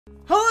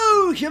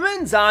Hello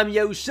humans, I'm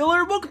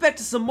Yoshiller. Welcome back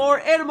to some more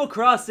Animal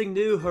Crossing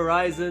New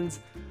Horizons.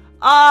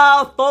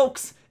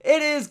 Folks,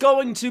 it is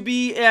going to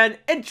be an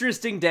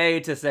interesting day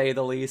to say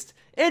the least.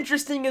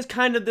 Interesting is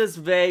kind of this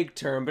vague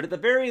term, but at the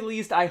very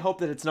least, I hope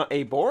that it's not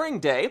a boring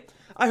day.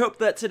 I hope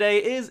that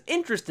today is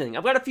interesting.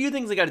 I've got a few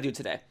things I gotta do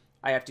today.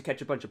 I have to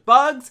catch a bunch of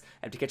bugs,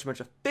 I have to catch a bunch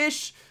of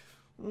fish.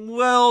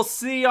 We'll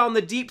see on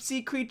the deep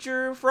sea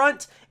creature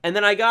front, and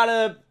then I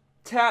gotta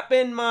tap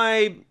in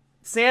my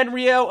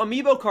Sanrio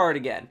amiibo card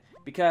again,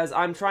 because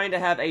I'm trying to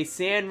have a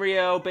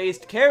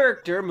Sanrio-based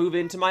character move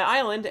into my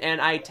island, and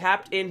I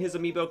tapped in his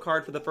amiibo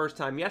card for the first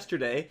time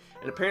yesterday,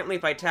 and apparently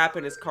if I tap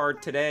in his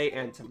card today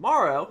and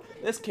tomorrow,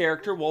 this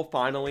character will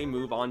finally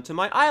move onto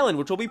my island,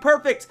 which will be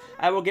perfect!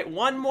 I will get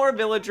one more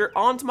villager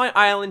onto my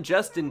island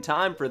just in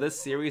time for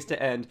this series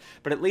to end,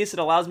 but at least it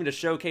allows me to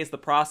showcase the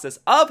process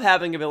of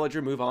having a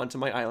villager move onto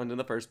my island in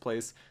the first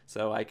place,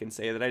 so I can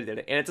say that I did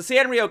it. And it's a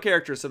Sanrio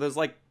character, so there's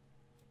like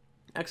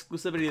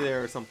exclusivity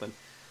there or something.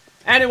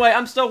 Anyway,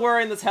 I'm still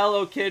wearing this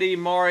Hello Kitty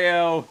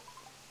Mario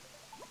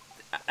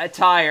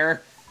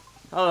attire.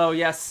 Hello,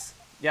 yes.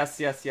 Yes,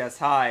 yes, yes.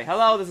 Hi.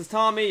 Hello, this is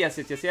Tommy. Yes,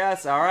 yes, yes,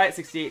 yes. Alright,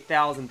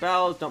 68,000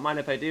 bells. Don't mind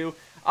if I do.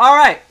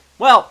 Alright,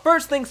 well,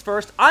 first things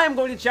first, I am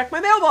going to check my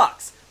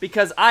mailbox.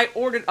 Because I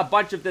ordered a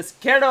bunch of this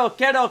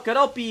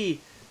Karopi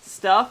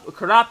stuff,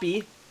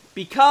 Karapi,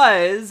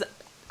 because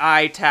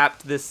I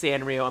tapped this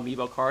Sanrio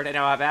amiibo card and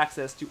now I have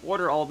access to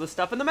order all this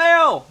stuff in the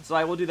mail. So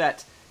I will do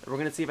that. We're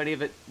going to see if any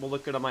of it will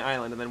look good on my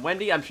island. And then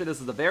Wendy, I'm sure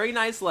this is a very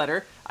nice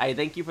letter. I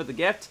thank you for the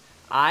gift.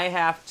 I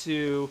have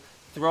to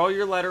throw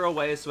your letter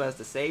away so as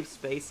to save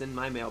space in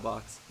my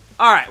mailbox.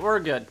 Alright,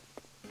 we're good.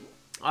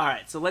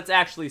 Alright, so let's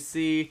actually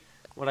see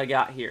what I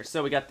got here.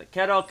 So we got the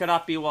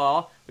Karapi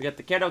wall. We got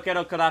the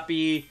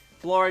Karapi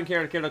flooring,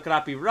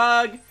 Karapi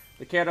rug,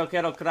 the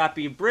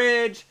Karapi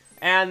bridge,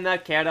 and the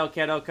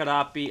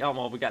Karapi... Oh,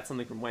 well, we got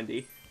something from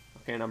Wendy.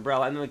 Okay, an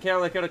umbrella. And then the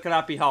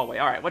Karapi hallway.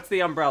 Alright, what's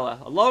the umbrella?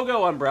 A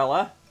logo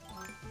umbrella.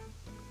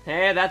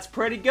 Hey, that's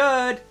pretty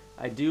good.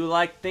 I do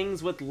like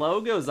things with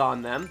logos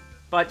on them.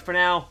 But for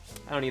now,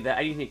 I don't need that.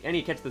 I need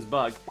to catch this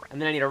bug.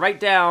 And then I need to write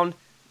down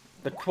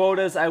the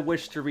quotas I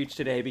wish to reach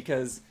today,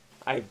 because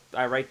I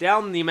write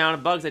down the amount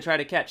of bugs I try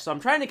to catch. So I'm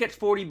trying to catch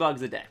 40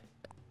 bugs a day.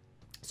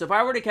 So if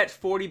I were to catch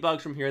 40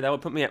 bugs from here, that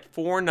would put me at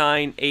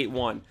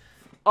 4981.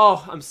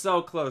 Oh, I'm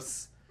so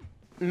close.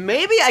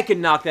 Maybe I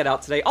can knock that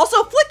out today.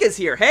 Also, Flick is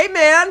here. Hey,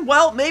 man.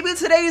 Well, maybe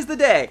today is the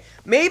day.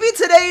 Maybe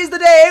today is the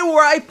day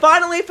where I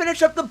finally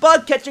finish up the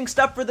bug catching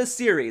stuff for this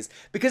series.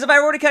 Because if I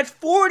were to catch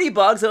 40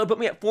 bugs, that would put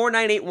me at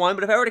 4981.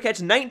 But if I were to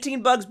catch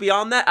 19 bugs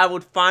beyond that, I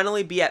would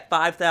finally be at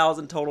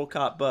 5,000 total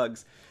caught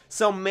bugs.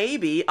 So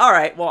maybe...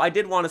 Alright, well, I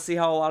did want to see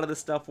how a lot of this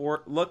stuff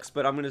looks,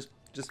 but I'm going to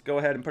just go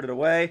ahead and put it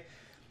away.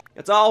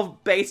 It's all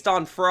based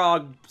on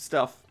frog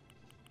stuff.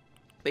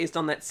 Based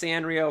on that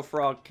Sanrio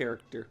frog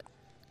character.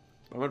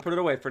 I'm going to put it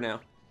away for now.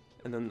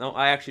 And then, no,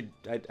 I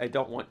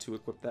don't want to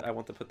equip that. I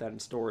want to put that in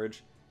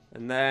storage.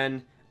 And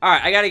then,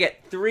 alright, I got to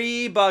get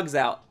 3 bugs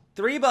out.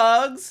 3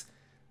 bugs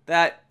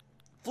that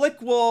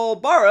Flick will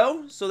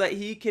borrow so that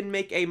he can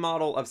make a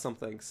model of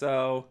something.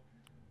 So,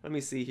 let me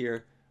see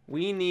here.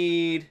 We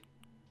need...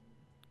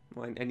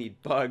 Well, I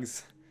need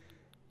bugs.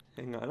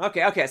 Hang on.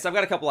 Okay, so I've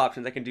got a couple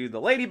options. I can do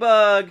the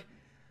ladybug.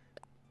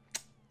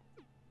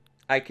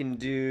 I can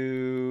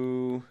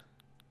do...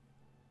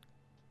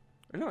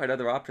 I know I had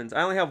other options.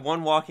 I only have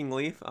 1 walking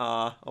leaf.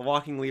 A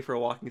walking leaf or a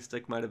walking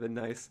stick might have been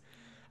nice.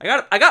 I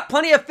got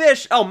plenty of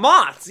fish. Oh,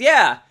 moths,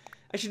 yeah.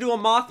 I should do a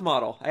moth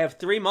model. I have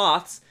 3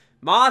 moths.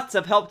 Moths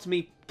have helped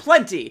me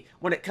plenty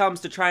when it comes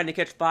to trying to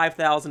catch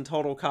 5,000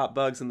 total caught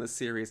bugs in this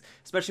series.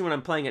 Especially when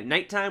I'm playing at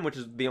nighttime, which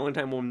is the only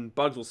time when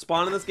bugs will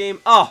spawn in this game.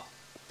 Oh,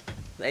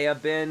 they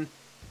have been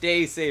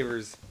day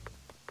savers.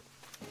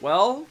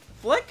 Well,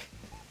 Flick,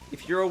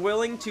 if you're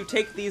willing to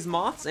take these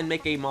moths and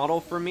make a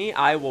model for me,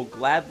 I will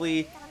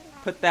gladly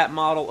put that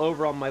model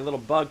over on my little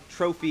bug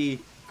trophy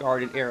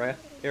garden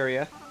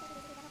area.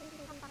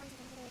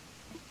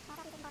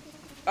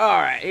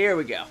 Alright, here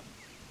we go.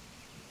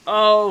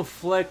 Oh,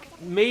 Flick,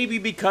 maybe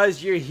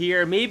because you're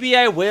here, maybe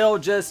I will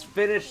just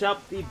finish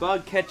up the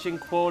bug catching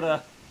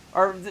quota.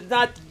 Or,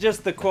 not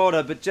just the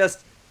quota, but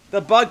just the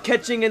bug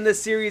catching in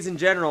this series in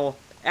general.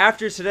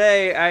 After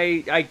today,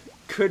 I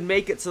could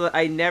make it so that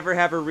I never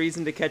have a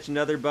reason to catch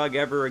another bug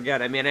ever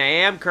again. I mean, I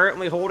am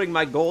currently holding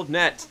my gold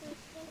net.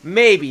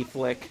 Maybe,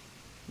 Flick.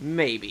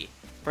 Maybe.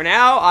 For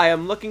now, I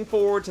am looking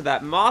forward to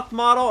that moth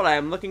model, and I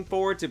am looking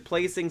forward to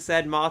placing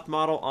said moth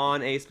model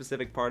on a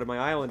specific part of my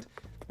island.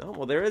 Oh,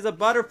 well, there is a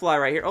butterfly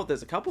right here. Oh,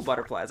 there's a couple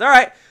butterflies.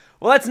 Alright,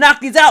 well, let's knock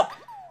these out!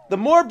 The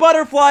more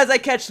butterflies I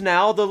catch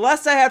now, the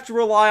less I have to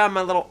rely on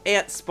my little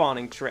ant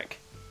spawning trick.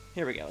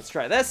 Here we go, let's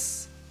try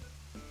this.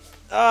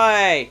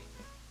 Aye.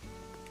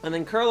 And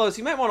then, Carlos,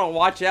 you might want to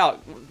watch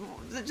out.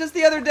 Just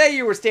the other day,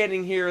 you were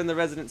standing here in the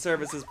Resident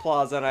Services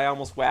Plaza, and I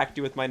almost whacked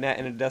you with my net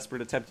in a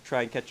desperate attempt to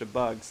try and catch a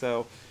bug.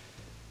 So,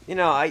 you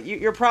know,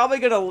 you're probably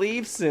going to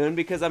leave soon,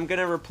 because I'm going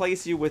to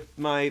replace you with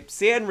my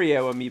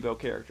Sanrio amiibo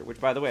character, which,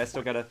 by the way, I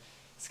still got to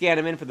scan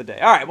him in for the day.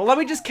 Alright, well, let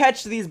me just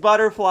catch these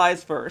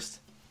butterflies first.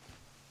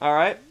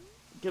 Alright.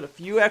 Get a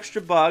few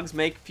extra bugs.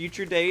 Make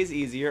future days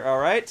easier.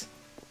 Alright.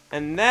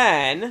 And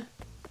then...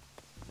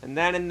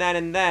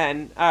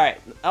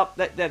 Alright. Oh,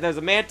 there's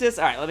a mantis.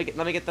 Alright,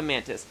 let me get the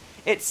mantis.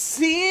 It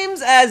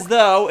seems as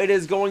though it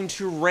is going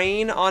to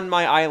rain on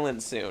my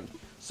island soon.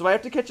 So I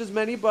have to catch as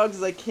many bugs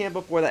as I can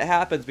before that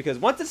happens, because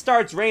once it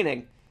starts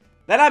raining,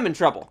 then I'm in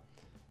trouble.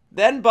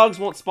 Then bugs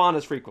won't spawn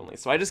as frequently.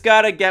 So I just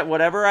gotta get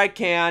whatever I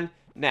can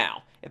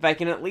now. If I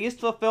can at least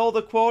fulfill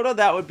the quota,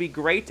 that would be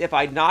great. If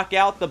I knock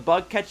out the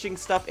bug catching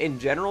stuff in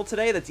general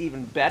today, that's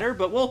even better.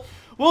 But we'll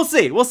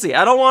see. We'll see.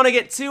 I don't want to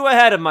get too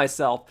ahead of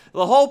myself.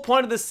 The whole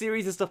point of this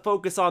series is to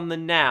focus on the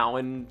now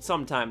and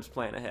sometimes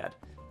plan ahead.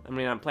 I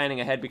mean, I'm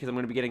planning ahead because I'm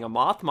going to be getting a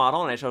moth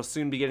model, and I shall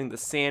soon be getting the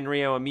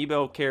Sanrio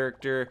amiibo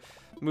character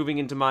moving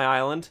into my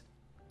island.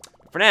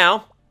 For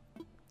now,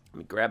 let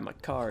me grab my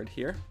card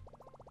here.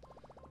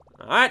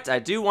 Alright, I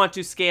do want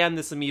to scan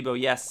this amiibo,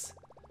 yes.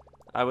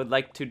 I would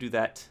like to do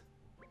that.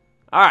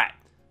 Alright,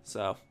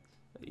 so,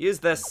 use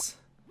this.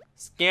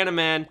 Scan him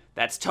in.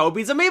 That's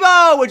Toby's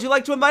amiibo! Would you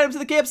like to invite him to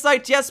the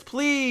campsite? Yes,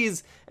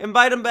 please!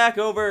 Invite him back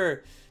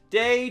over.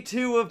 Day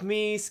 2 of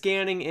me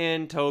scanning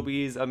in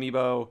Toby's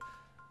amiibo.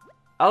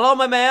 Hello,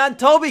 my man.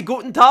 Toby,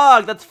 guten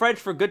Tag. That's French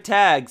for good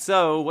tag.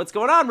 So, what's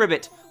going on,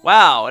 Ribbit?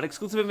 Wow, an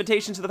exclusive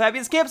invitation to the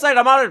fabulous campsite.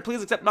 I'm honored.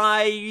 Please accept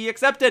my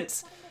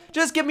acceptance.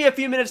 Just give me a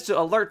few minutes to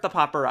alert the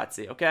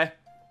paparazzi, okay?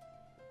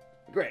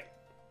 Great.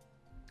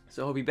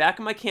 So he'll be back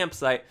in my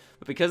campsite,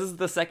 but because this is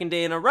the second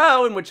day in a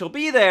row in which he'll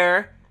be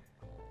there,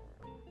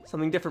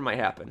 something different might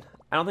happen.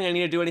 I don't think I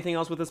need to do anything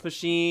else with this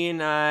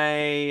machine.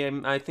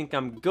 I think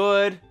I'm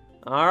good.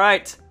 All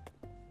right.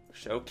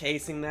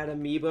 Showcasing that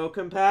amiibo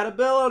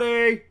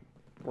compatibility.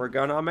 We're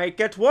gonna make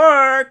it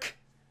work.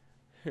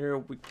 Here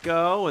we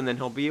go, and then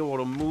he'll be able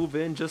to move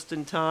in just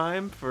in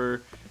time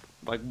for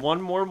like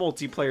one more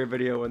multiplayer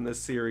video in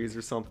this series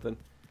or something.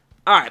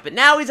 Alright, but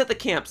now he's at the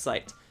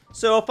campsite.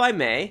 So if I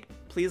may,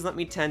 please let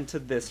me tend to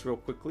this real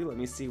quickly. Let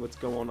me see what's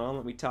going on.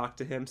 Let me talk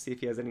to him, see if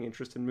he has any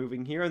interest in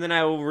moving here. And then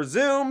I will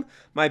resume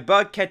my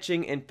bug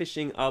catching and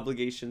fishing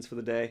obligations for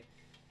the day.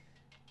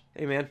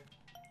 Hey man,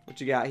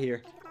 what you got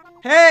here?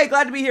 Hey,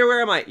 glad to be here.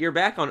 Where am I? You're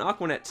back on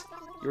Aquanet.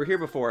 You were here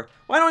before.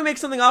 Why don't we make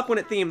something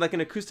Aquanet themed, like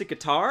an acoustic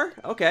guitar?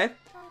 Okay.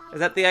 Is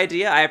that the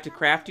idea? I have to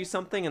craft you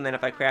something, and then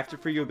if I craft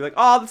it for you, you'll be like,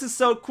 oh, this is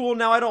so cool,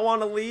 now I don't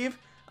want to leave.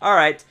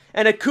 Alright,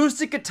 an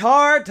acoustic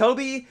guitar,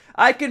 Toby,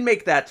 I can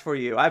make that for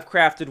you. I've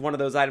crafted one of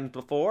those items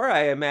before.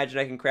 I imagine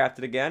I can craft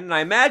it again, and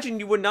I imagine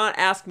you would not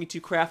ask me to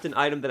craft an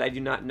item that I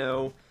do not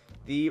know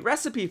the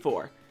recipe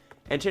for.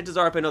 And chances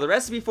are, if I know the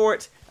recipe for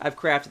it, I've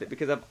crafted it,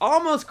 because I've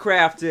almost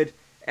crafted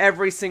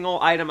every single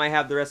item I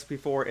have the recipe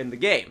for in the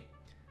game.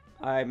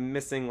 I'm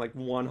missing like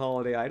one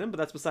holiday item, but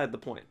that's beside the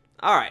point.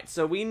 Alright,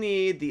 so we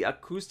need the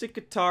acoustic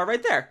guitar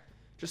right there.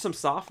 Just some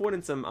softwood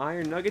and some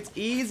iron nuggets.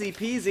 Easy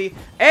peasy.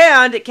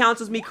 And it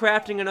counts as me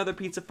crafting another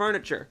piece of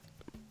furniture.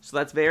 So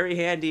that's very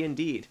handy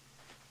indeed.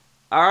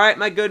 Alright,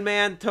 my good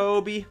man,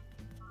 Toby.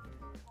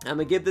 I'm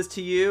gonna give this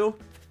to you.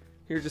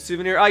 Here's a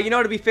souvenir. You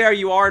know, to be fair,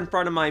 you are in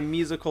front of my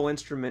musical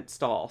instrument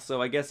stall.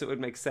 So I guess it would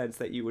make sense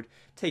that you would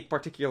take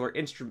particular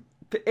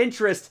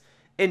interest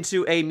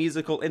into a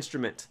musical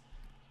instrument.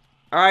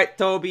 Alright,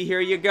 Toby,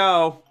 here you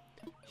go.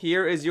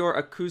 Here is your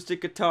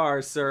acoustic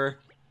guitar, sir.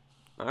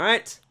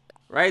 Alright,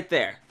 right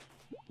there.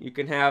 You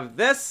can have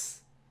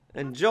this.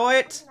 Enjoy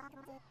it.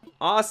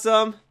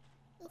 Awesome.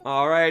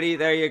 Alrighty,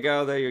 there you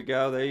go, there you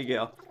go, there you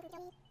go.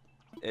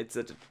 It's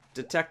a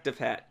detective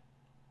hat.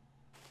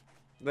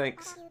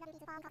 Thanks.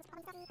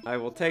 I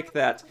will take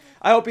that.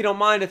 I hope you don't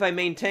mind if I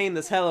maintain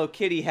this Hello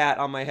Kitty hat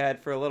on my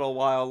head for a little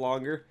while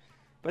longer.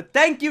 But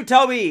thank you,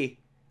 Toby!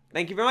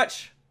 Thank you very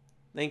much.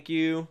 Thank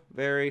you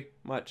very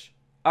much.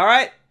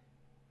 Alright.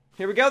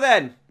 Here we go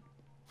then.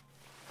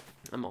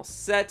 I'm all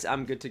set.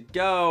 I'm good to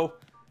go.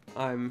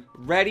 I'm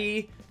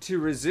ready to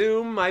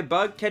resume my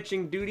bug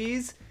catching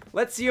duties.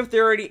 Let's see if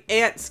there are any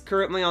ants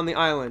currently on the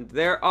island.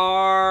 There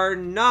are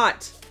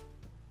not.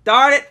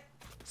 Darn it!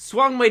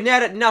 Swung my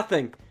net at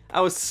nothing.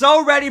 I was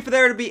so ready for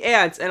there to be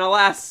ants, and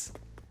alas,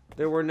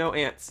 there were no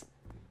ants.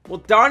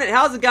 Well, darn it,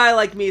 how's a guy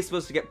like me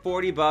supposed to get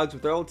 40 bugs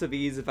with relative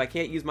ease if I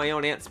can't use my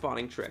own ant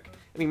spawning trick?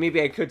 I mean,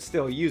 maybe I could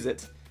still use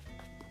it.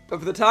 But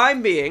for the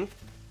time being,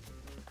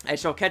 I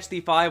shall catch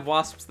the 5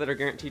 wasps that are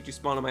guaranteed to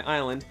spawn on my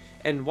island,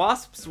 and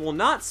wasps will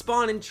not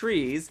spawn in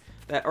trees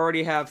that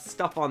already have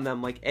stuff on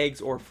them like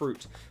eggs or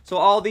fruit. So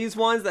all these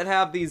ones that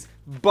have these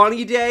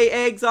bunny day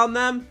eggs on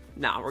them,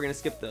 no, we're gonna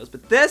skip those.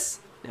 But this,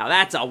 now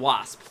that's a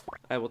wasp.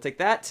 I will take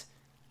that.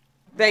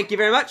 Thank you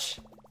very much.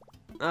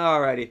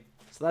 Alrighty,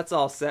 so that's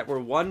all set. We're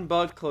 1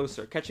 bug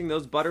closer. Catching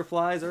those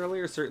butterflies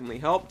earlier certainly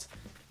helped.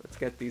 Let's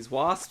get these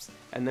wasps,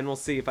 and then we'll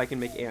see if I can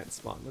make ants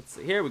spawn. Let's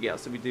see, here we go.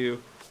 So we do,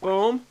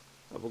 boom.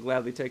 I will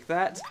gladly take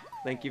that.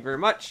 Thank you very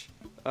much.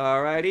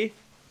 Alrighty.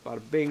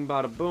 Bada bing,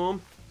 bada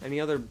boom. Any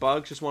other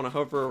bugs just want to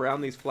hover around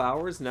these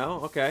flowers?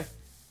 No? Okay.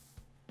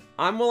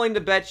 I'm willing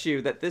to bet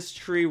you that this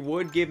tree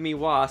would give me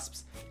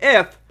wasps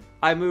if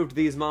I moved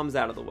these mums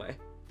out of the way.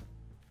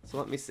 So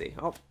let me see.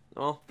 Oh,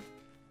 well.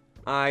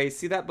 I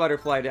see that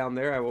butterfly down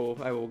there. I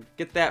will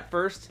get that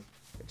first.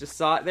 Just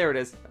saw it. There it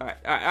is. All right,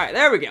 all right, all right.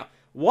 There we go.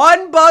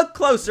 One bug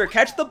closer.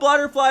 Catch the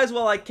butterflies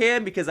while I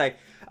can because I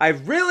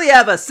really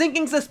have a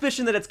sinking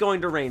suspicion that it's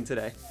going to rain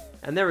today.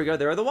 And there we go.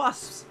 There are the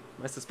wasps.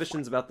 My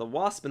suspicions about the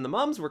wasp and the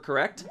mums were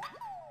correct.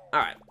 All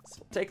right,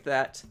 so we'll take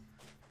that.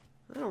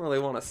 I don't really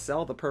want to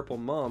sell the purple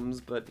mums,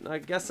 but I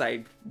guess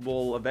I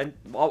will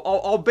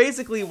I'll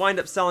basically wind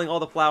up selling all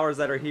the flowers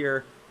that are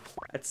here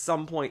at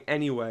some point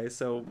anyway,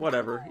 so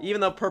whatever. Even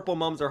though purple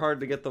mums are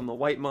hard to get them, the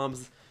white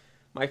mums,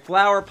 my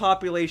flower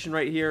population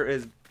right here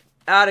is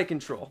out of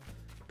control.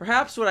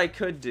 Perhaps what I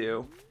could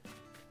do...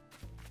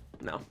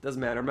 No, doesn't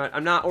matter.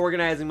 I'm not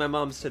organizing my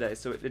mums today,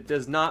 so it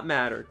does not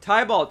matter.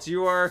 Tybalts,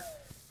 you are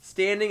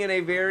standing in a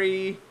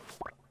very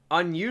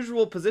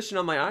unusual position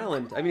on my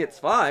island. I mean, it's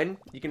fine.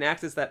 You can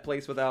access that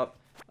place without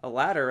a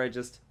ladder. I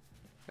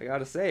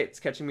gotta say, it's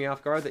catching me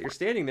off guard that you're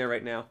standing there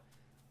right now.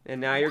 And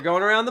now you're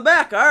going around the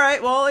back.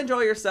 Alright, well,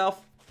 enjoy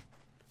yourself.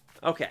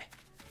 Okay.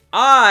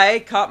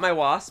 I caught my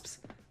wasps.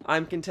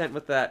 I'm content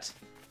with that.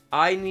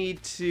 I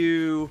need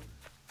to...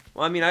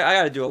 Well, I mean, I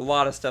gotta do a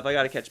lot of stuff. I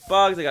gotta catch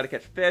bugs. I gotta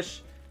catch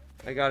fish.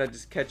 I gotta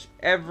just catch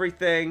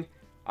everything.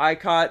 I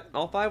caught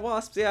all 5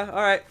 wasps. Yeah,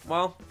 alright.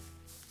 Well,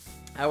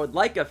 I would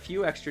like a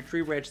few extra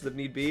tree branches if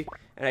need be.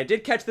 And I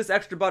did catch this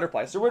extra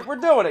butterfly. So we're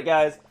doing it,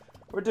 guys.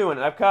 We're doing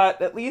it. I've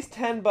caught at least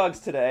 10 bugs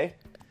today.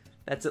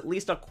 That's at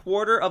least a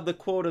quarter of the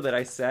quota that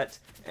I set.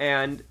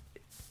 And,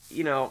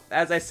 you know,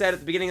 as I said at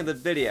the beginning of the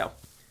video,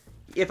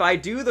 if I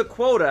do the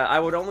quota, I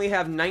would only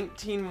have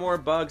 19 more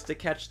bugs to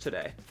catch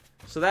today.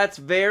 So that's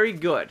very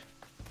good.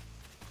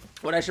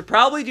 What I should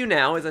probably do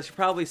now is I should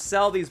probably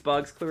sell these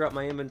bugs, clear out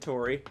my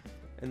inventory,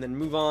 and then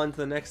move on to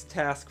the next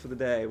task for the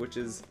day, which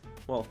is,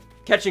 well,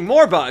 catching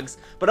more bugs,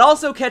 but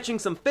also catching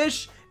some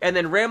fish, and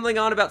then rambling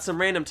on about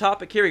some random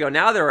topic. Here we go.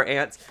 Now there are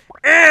ants.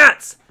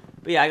 Ants!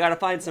 But yeah, I gotta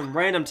find some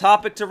random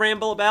topic to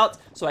ramble about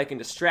so I can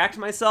distract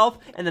myself,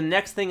 and the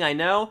next thing I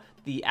know,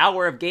 the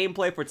hour of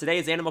gameplay for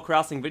today's Animal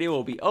Crossing video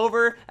will be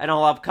over, and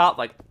I'll have caught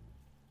like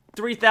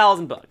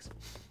 3,000 bugs.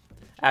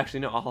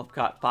 Actually, no, I'll have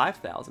caught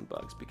 5,000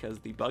 bugs because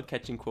the bug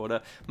catching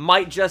quota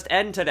might just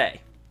end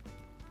today.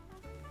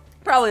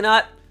 Probably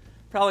not.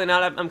 Probably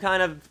not. I'm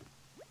kind of...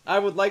 I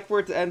would like for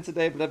it to end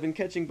today, but I've been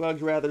catching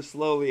bugs rather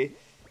slowly.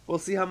 We'll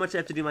see how much I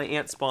have to do my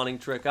ant spawning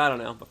trick. I don't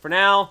know. But for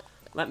now,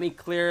 let me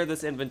clear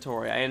this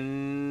inventory.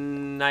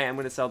 And I am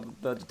going to sell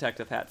the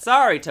detective hat.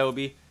 Sorry,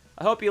 Toby.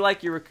 I hope you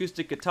like your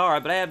acoustic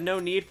guitar, but I have no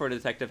need for a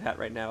detective hat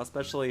right now,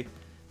 especially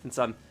since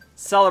I'm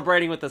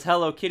celebrating with this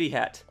Hello Kitty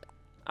hat.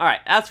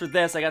 Alright, as for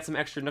this, I got some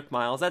extra Nook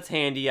Miles. That's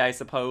handy, I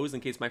suppose, in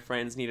case my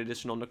friends need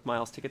additional Nook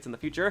Miles tickets in the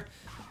future.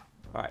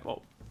 Alright,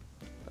 whoa.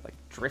 I, like,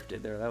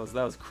 drifted there. That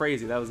was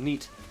crazy. That was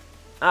neat.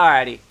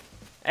 Alrighty.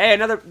 Hey,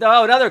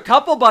 another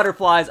couple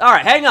butterflies.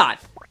 Alright, hang on.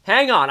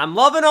 Hang on. I'm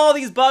loving all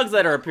these bugs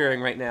that are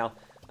appearing right now.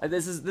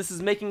 This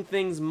is making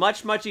things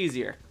much, much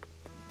easier.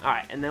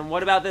 Alright, and then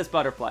what about this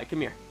butterfly?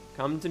 Come here.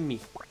 Come to me.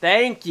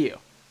 Thank you.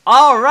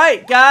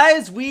 Alright,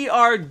 guys, we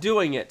are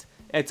doing it.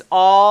 It's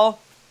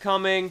all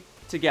coming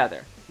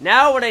together.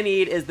 Now what I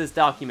need is this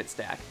document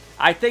stack.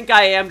 I think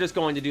I am just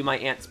going to do my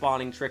ant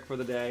spawning trick for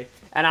the day,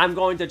 and I'm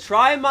going to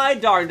try my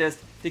darndest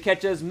to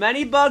catch as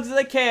many bugs as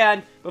I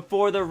can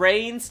before the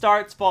rain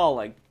starts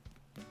falling.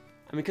 I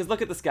mean, because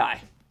look at the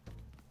sky.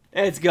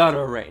 It's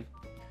gonna rain.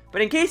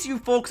 But in case you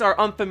folks are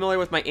unfamiliar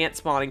with my ant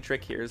spawning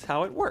trick, here's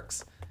how it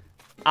works.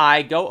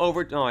 I go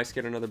over... Oh, I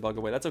scared another bug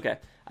away. That's okay.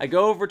 I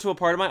go over to a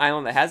part of my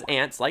island that has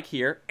ants, like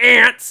here.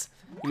 Ants!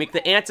 You make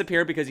the ants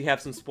appear because you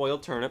have some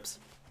spoiled turnips.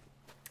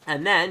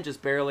 And then,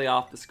 just barely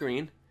off the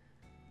screen,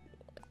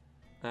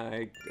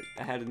 I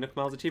had a Nook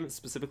Miles achievement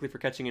specifically for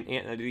catching an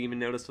ant, and I didn't even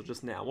notice till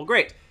just now. Well,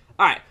 great.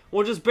 Alright,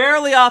 well, just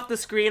barely off the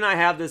screen, I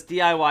have this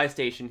DIY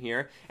station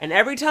here, and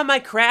every time I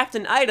craft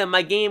an item,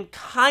 my game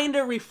kind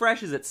of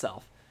refreshes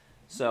itself.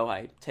 So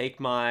I take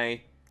my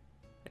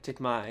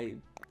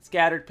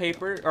scattered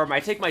paper, or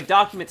I take my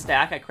document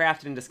stack, I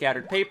craft it into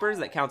scattered papers,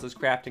 that counts as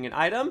crafting an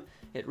item.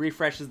 It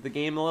refreshes the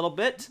game a little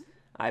bit.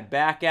 I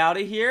back out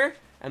of here.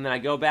 And then I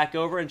go back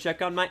over and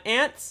check on my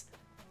ants.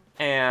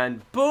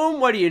 And boom,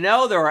 what do you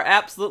know? There are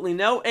absolutely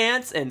no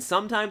ants, and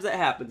sometimes that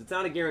happens. It's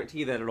not a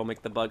guarantee that it'll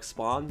make the bugs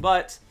spawn,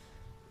 but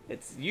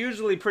it's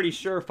usually pretty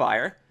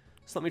surefire.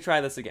 So let me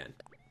try this again.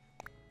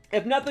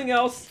 If nothing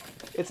else,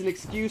 it's an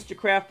excuse to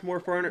craft more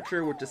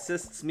furniture, which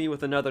assists me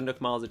with another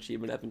Nook Miles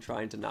achievement I've been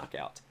trying to knock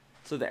out.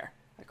 So there,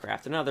 I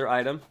craft another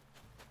item.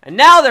 And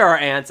now there are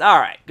ants!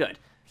 Alright, good.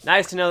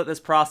 Nice to know that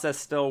this process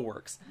still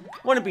works.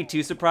 Wouldn't be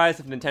too surprised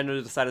if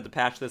Nintendo decided to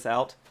patch this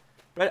out.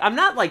 But I'm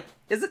not like...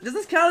 does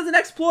this count as an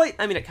exploit?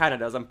 I mean, it kind of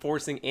does. I'm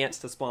forcing ants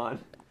to spawn.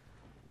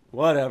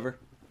 Whatever.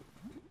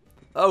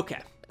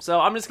 Okay. So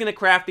I'm just going to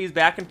craft these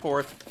back and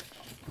forth.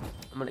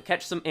 I'm going to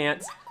catch some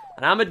ants.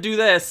 And I'm going to do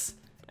this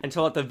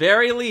until at the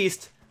very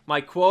least my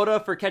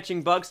quota for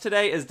catching bugs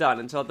today is done.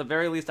 Until at the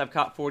very least I've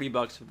caught 40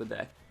 bugs for the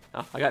day.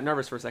 Oh, I got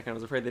nervous for a second. I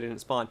was afraid they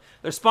didn't spawn.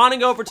 They're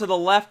spawning over to the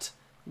left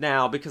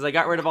now because I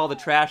got rid of all the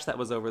trash that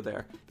was over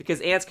there.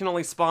 Because ants can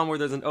only spawn where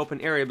there's an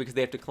open area because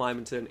they have to climb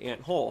into an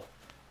ant hole.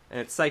 And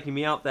it's psyching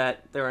me out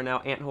that there are now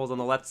ant holes on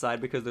the left side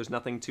because there's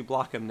nothing to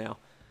block them now.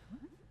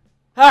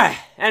 Alright,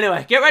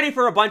 anyway, get ready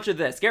for a bunch of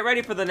this. Get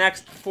ready for the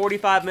next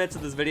 45 minutes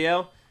of this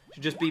video.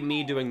 Should just be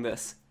me doing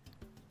this.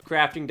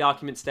 Crafting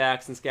document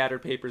stacks and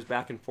scattered papers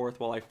back and forth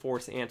while I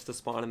force ants to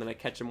spawn, and then I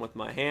catch them with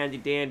my handy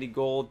dandy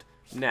gold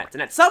net.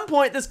 And at some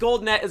point, this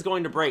gold net is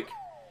going to break.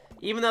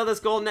 Even though this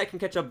gold net can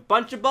catch a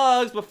bunch of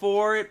bugs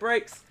before it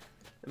breaks.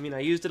 I mean, I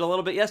used it a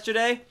little bit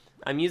yesterday.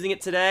 I'm using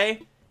it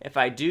today. If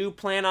I do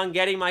plan on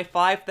getting my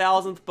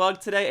 5,000th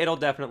bug today, it'll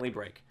definitely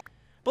break.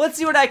 But let's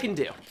see what I can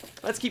do.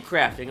 Let's keep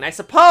crafting. And I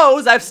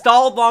suppose I've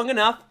stalled long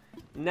enough.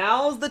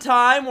 Now's the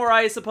time where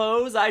I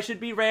suppose I should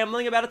be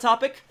rambling about a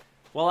topic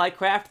while I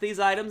craft these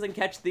items and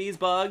catch these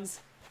bugs.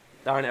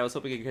 Darn it, I was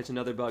hoping I could catch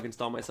another bug and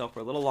stall myself for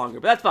a little longer,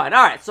 but that's fine.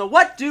 Alright, so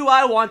what do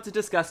I want to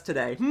discuss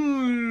today?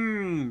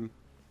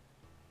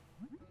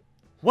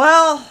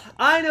 Well,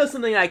 I know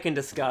something I can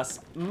discuss.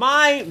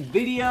 My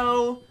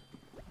video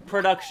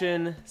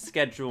production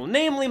schedule,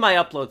 namely my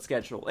upload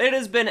schedule. It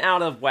has been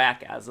out of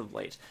whack as of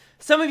late.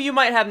 Some of you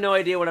might have no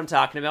idea what I'm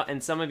talking about,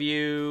 and some of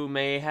you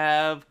may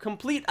have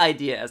complete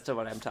idea as to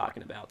what I'm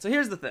talking about. So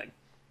here's the thing.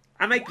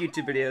 I make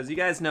YouTube videos. You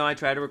guys know I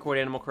try to record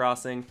Animal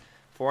Crossing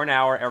for an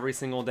hour every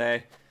single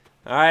day.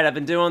 Alright, I've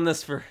been doing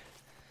this for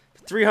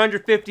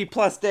 350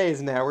 plus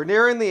days now. We're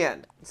nearing the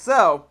end.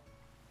 So,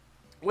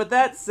 with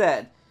that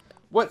said,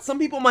 what some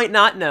people might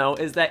not know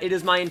is that it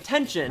is my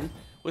intention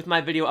with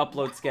my video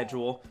upload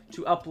schedule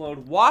to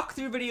upload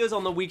walkthrough videos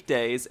on the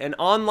weekdays and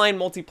online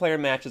multiplayer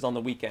matches on the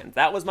weekends.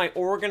 That was my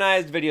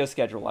organized video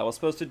schedule. I was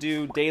supposed to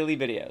do daily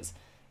videos.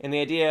 And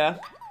the idea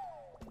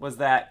was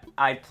that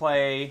I'd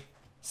play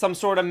some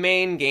sort of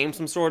main game,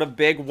 some sort of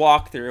big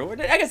walkthrough.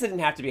 I guess it didn't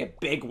have to be a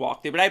big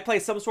walkthrough, but I'd play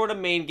some sort of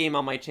main game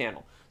on my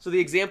channel. So the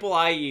example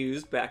I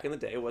used back in the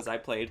day was I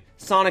played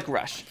Sonic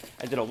Rush.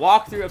 I did a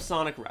walkthrough of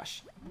Sonic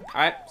Rush.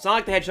 Alright,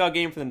 Sonic the Hedgehog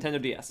game for the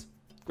Nintendo DS.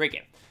 Great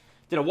game.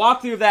 Did a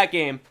walkthrough of that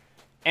game,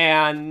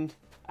 and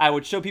I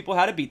would show people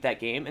how to beat that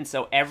game. And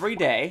so every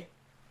day,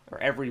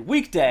 or every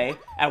weekday,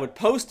 I would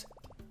post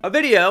a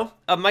video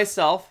of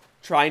myself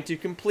trying to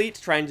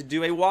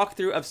do a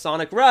walkthrough of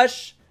Sonic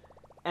Rush,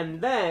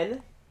 and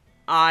then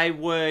I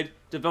would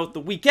devote the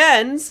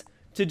weekends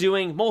to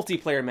doing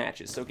multiplayer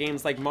matches. So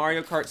games like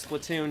Mario Kart,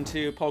 Splatoon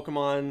 2,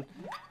 Pokemon,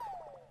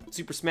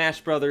 Super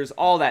Smash Brothers,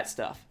 all that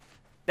stuff.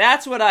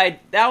 That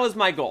was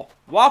my goal.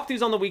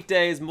 Walkthroughs on the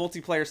weekdays,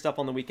 multiplayer stuff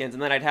on the weekends,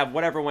 and then I'd have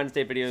whatever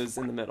Wednesday videos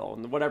in the middle.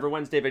 And whatever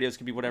Wednesday videos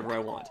could be whatever I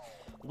want.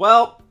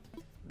 Well,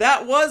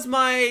 that was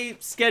my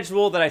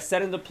schedule that I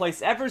set into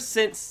place ever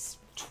since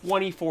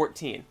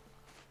 2014.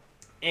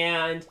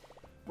 And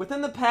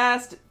within the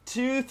past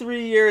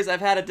 2-3 years,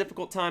 I've had a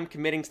difficult time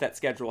committing to that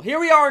schedule. Here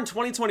we are in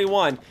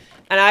 2021,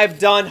 and I've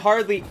done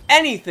hardly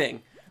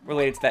anything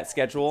related to that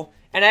schedule,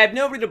 and I have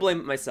nobody to blame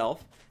but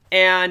myself.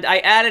 And I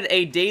added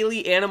a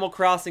daily Animal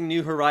Crossing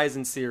New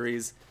Horizons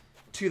series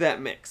to that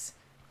mix.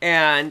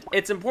 And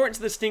it's important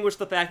to distinguish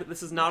the fact that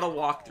this is not a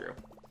walkthrough.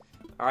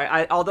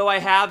 Alright, although I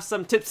have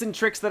some tips and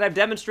tricks that I've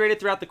demonstrated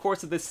throughout the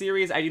course of this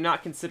series, I do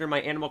not consider my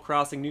Animal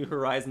Crossing New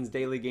Horizons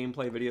daily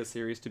gameplay video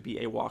series to be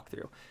a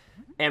walkthrough.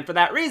 And for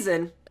that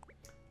reason,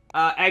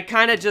 I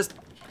kind of just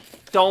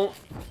don't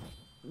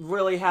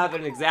really have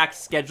an exact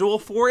schedule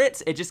for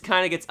it. It just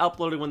kind of gets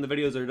uploaded when the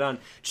videos are done.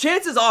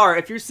 Chances are,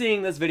 if you're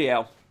seeing this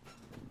video,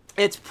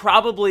 it's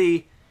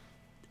probably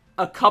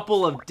a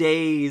couple of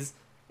days,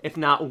 if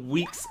not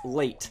weeks,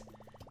 late.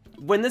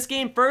 When this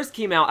game first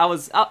came out,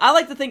 I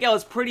like to think I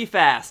was pretty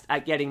fast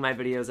at getting my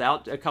videos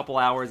out, a couple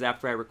hours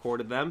after I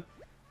recorded them.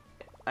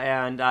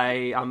 And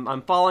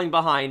I'm falling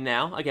behind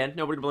now. Again,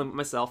 nobody to blame but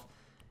myself.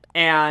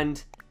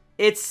 And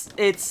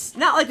it's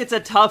not like it's a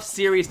tough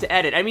series to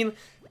edit. I mean,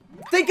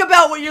 think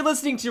about what you're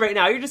listening to right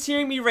now. You're just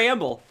hearing me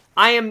ramble.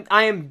 I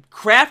am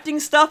crafting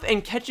stuff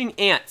and catching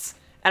ants.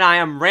 And I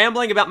am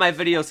rambling about my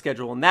video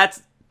schedule, and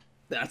that's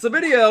a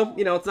video.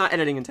 You know, it's not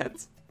editing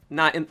intense.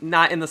 Not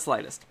in the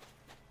slightest.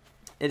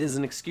 It is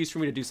an excuse for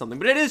me to do something,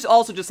 but it is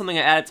also just something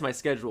I added to my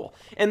schedule.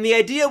 And the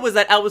idea was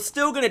that I was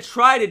still going to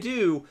try to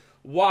do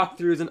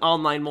walkthroughs and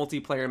online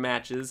multiplayer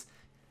matches.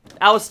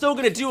 I was still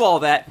going to do all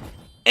that.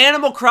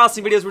 Animal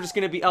Crossing videos were just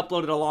going to be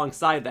uploaded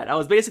alongside that. I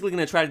was basically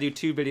going to try to do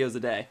 2 videos a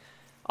day.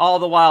 All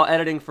the while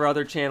editing for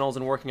other channels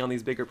and working on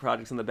these bigger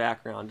projects in the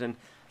background. And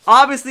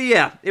obviously,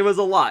 yeah, it was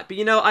a lot. But,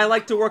 you know, I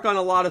like to work on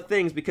a lot of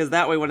things because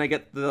that way when I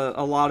get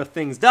a lot of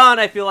things done,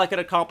 I feel like an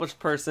accomplished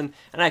person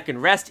and I can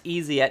rest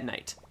easy at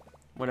night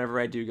whenever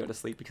I do go to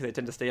sleep because I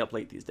tend to stay up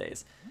late these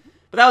days.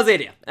 But that was the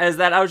idea, is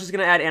that I was just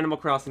going to add Animal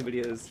Crossing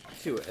videos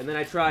to it. And then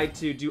I tried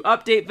to do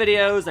update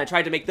videos, and I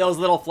tried to make those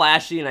a little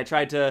flashy, and I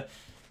tried to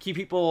keep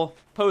people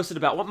posted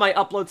about what my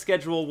upload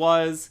schedule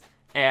was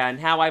and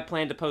how I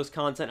plan to post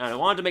content. And I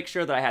wanted to make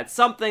sure that I had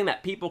something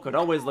that people could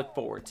always look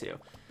forward to.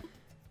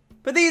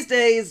 But these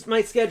days,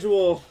 my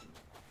schedule,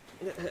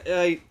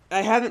 I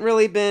haven't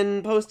really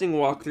been posting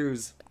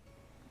walkthroughs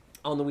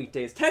on the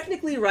weekdays.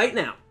 Technically, right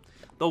now,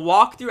 the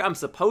walkthrough I'm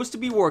supposed to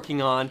be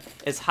working on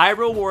is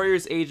Hyrule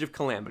Warriors Age of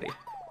Calamity.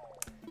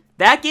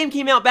 That game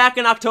came out back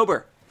in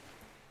October.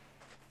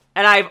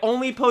 And I've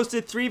only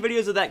posted 3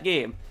 videos of that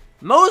game.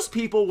 Most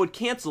people would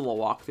cancel a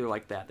walkthrough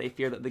like that. They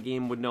fear that the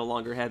game would no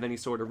longer have any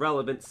sort of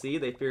relevancy.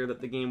 They fear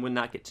that the game would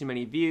not get too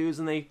many views,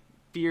 and they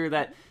fear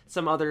that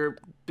some other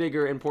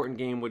bigger, important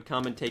game would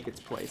come and take its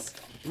place.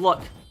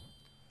 Look,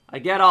 I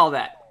get all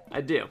that.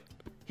 I do.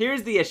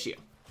 Here's the issue.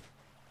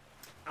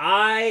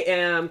 I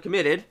am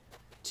committed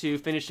to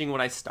finishing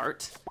what I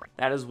start.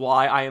 That is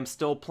why I am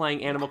still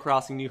playing Animal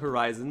Crossing New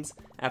Horizons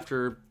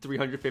after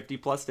 350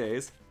 plus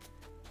days.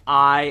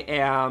 I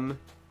am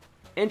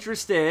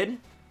interested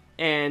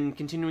in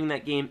continuing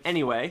that game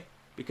anyway,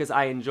 because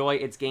I enjoy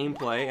its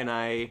gameplay, and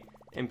I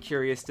am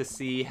curious to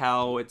see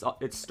how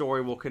its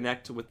story will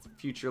connect with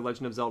future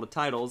Legend of Zelda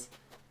titles.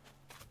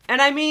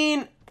 And I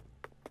mean,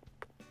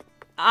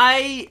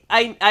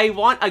 I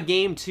want a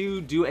game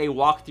to do a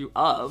walkthrough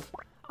of.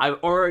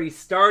 I've already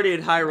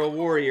started Hyrule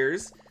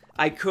Warriors.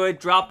 I could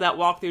drop that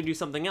walkthrough and do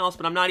something else,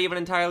 but I'm not even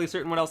entirely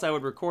certain what else I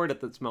would record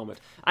at this moment.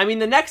 I mean,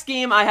 the next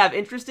game I have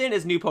interest in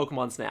is new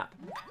Pokemon Snap.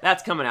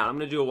 That's coming out. I'm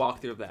going to do a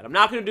walkthrough of that. I'm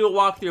not going to do a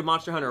walkthrough of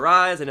Monster Hunter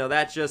Rise. I know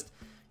that just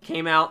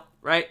came out,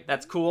 right?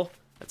 That's cool.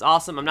 That's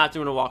awesome. I'm not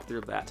doing a walkthrough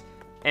of that.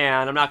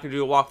 And I'm not going to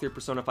do a walkthrough of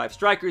Persona 5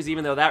 Strikers,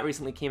 even though that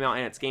recently came out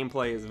and its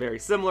gameplay is very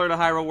similar to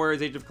Hyrule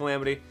Warriors Age of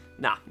Calamity.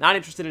 Nah, not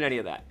interested in any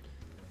of that.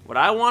 What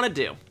I want to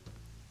do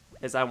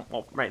is,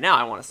 well, right now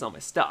I want to sell my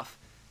stuff.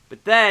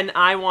 But then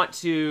I want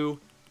to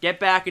get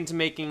back into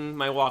making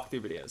my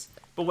walkthrough videos.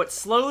 But what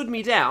slowed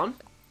me down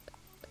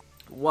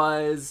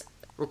was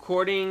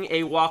recording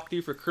a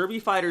walkthrough for Kirby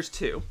Fighters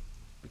 2,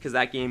 because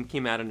that game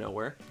came out of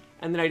nowhere.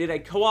 And then I did a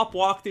co-op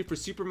walkthrough for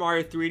Super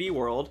Mario 3D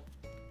World,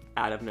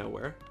 out of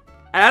nowhere.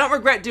 And I don't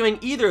regret doing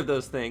either of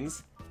those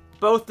things.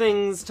 Both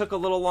things took a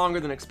little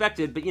longer than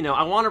expected, but you know,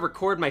 I want to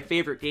record my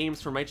favorite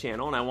games for my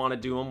channel, and I want to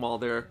do them while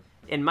they're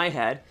in my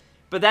head.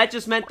 But that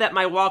just meant that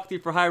my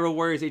walkthrough for Hyrule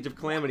Warriors Age of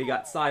Calamity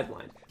got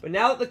sidelined. But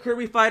now that the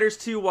Kirby Fighters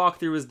 2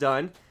 walkthrough is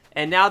done,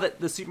 and now that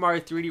the Super Mario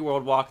 3D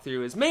World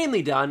walkthrough is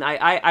mainly done,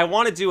 I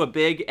want to do a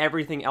big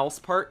everything else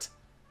part.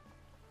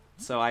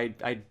 So I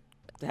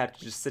have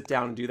to just sit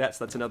down and do that,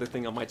 so that's another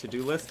thing on my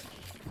to-do list.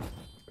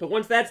 But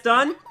once that's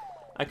done,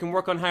 I can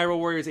work on Hyrule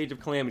Warriors Age of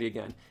Calamity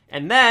again.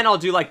 And then I'll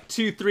do like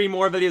 2-3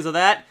 more videos of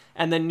that,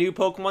 and then new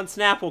Pokemon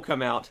Snap will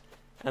come out.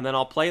 And then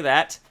I'll play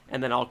that,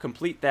 and then I'll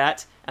complete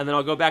that, and then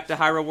I'll go back to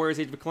Hyrule Warriors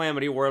Age of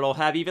Calamity, where it'll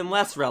have even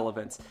less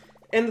relevance.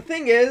 And the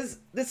thing is,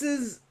 that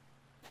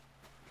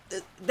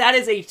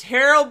is a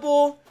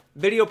terrible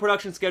video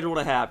production schedule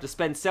to have, to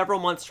spend several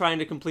months trying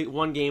to complete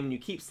one game, and you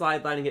keep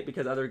sidelining it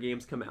because other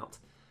games come out.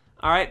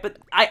 Alright, but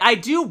I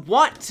do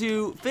want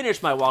to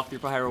finish my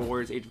walkthrough for Hyrule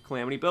Warriors Age of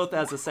Calamity, both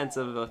as a sense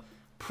of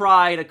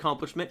pride,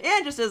 accomplishment,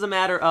 and just as a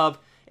matter of,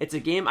 it's a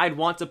game I'd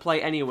want to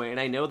play anyway, and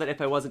I know that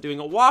if I wasn't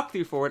doing a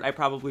walkthrough for it, I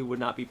probably would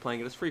not be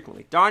playing it as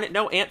frequently. Darn it,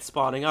 no ant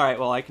spawning. Alright,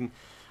 well, I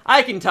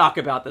can talk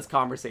about this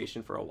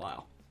conversation for a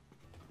while.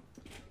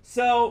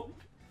 So,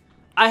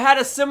 I had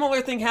a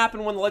similar thing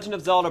happen when The Legend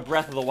of Zelda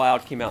Breath of the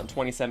Wild came out in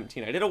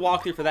 2017. I did a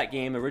walkthrough for that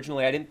game.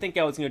 Originally, I didn't think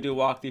I was going to do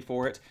a walkthrough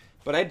for it,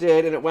 but I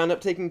did, and it wound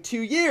up taking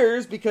 2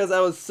 years because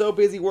I was so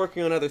busy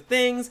working on other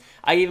things.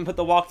 I even put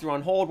the walkthrough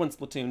on hold when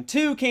Splatoon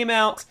 2 came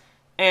out,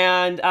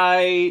 and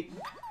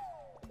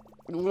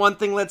one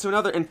thing led to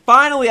another, and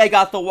finally I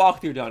got the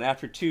walkthrough done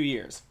after 2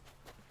 years.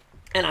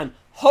 And I'm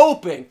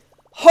hoping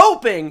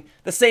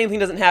the same thing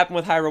doesn't happen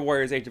with Hyrule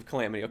Warriors Age of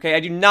Calamity, okay? I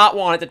do not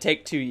want it to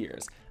take 2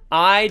 years.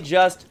 I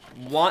just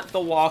want the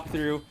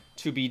walkthrough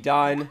to be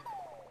done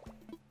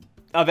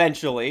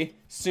eventually,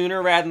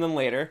 sooner rather than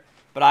later,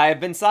 but I have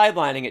been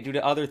sidelining it due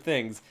to other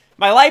things.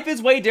 My life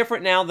is way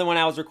different now than when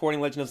I was recording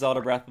Legend of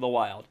Zelda Breath of the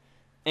Wild,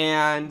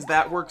 and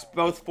that works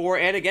both for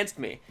and against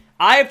me.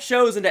 I have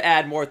chosen to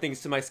add more things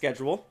to my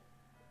schedule.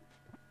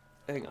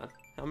 Hang on.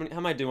 How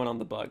am I doing on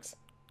the bugs?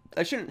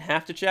 I shouldn't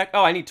have to check.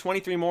 Oh, I need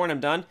 23 more and I'm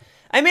done.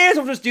 I may as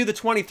well just do the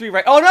 23,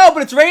 right? Oh no,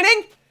 but it's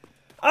raining?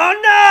 Oh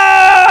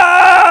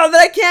no!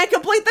 Then I can't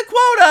complete the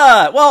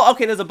quota! Well,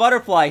 okay, there's a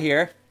butterfly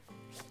here.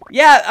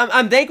 Yeah,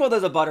 I'm thankful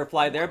there's a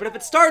butterfly there, but if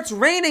it starts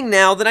raining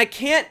now, then I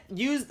can't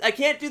do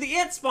the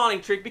ant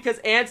spawning trick because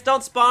ants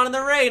don't spawn in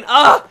the rain.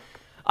 Ugh!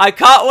 I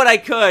caught what I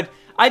could.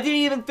 I didn't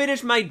even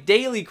finish my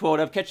daily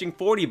quota of catching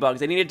 40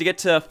 bugs. I needed to get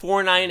to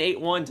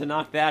 4981 to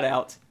knock that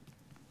out.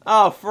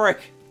 Oh,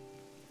 frick.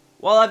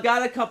 Well, I've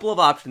got a couple of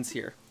options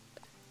here.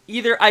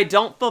 Either I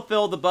don't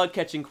fulfill the bug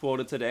catching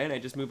quota today and I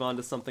just move on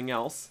to something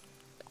else,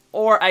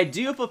 or I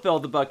do fulfill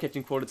the bug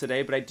catching quota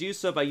today, but I do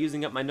so by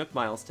using up my Nook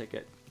Miles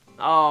ticket.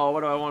 Oh,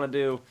 what do I want to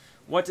do?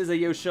 What is a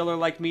Yoshiller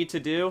like me to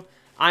do?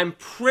 I'm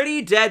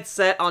pretty dead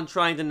set on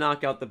trying to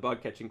knock out the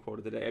bug catching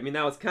quota today. I mean,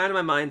 that was kind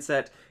of my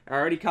mindset. I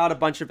already caught a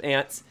bunch of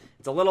ants.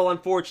 It's a little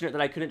unfortunate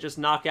that I couldn't just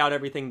knock out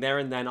everything there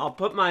and then. I'll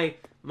put my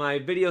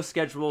video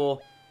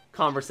schedule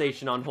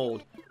conversation on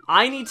hold.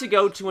 I need to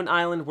go to an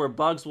island where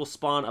bugs will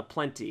spawn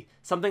aplenty.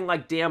 Something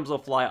like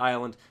Damselfly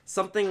Island.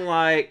 Something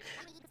like,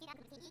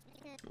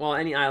 well,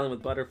 any island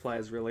with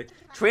butterflies, really.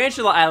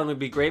 Tarantula Island would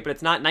be great, but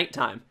it's not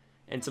nighttime.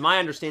 And to my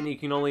understanding, you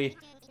can only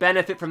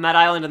benefit from that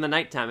island in the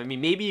nighttime. I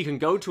mean, maybe you can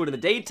go to it in the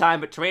daytime,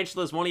 but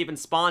tarantulas won't even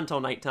spawn till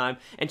nighttime.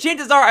 And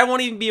chances are I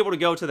won't even be able to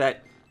go to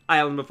that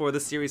island before the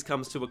series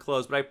comes to a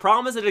close, but I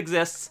promise it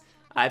exists.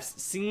 I've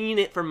seen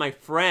it from my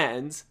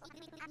friends.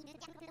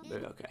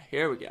 Okay,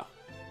 here we go.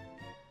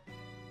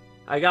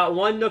 I got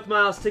one Nook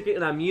Miles ticket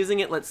and I'm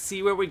using it. Let's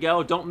see where we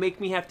go. Don't make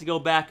me have to go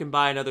back and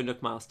buy another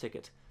Nook Miles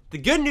ticket. The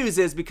good news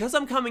is, because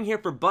I'm coming here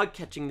for bug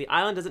catching, the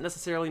island doesn't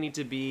necessarily need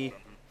to be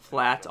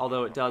flat,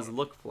 although it does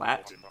look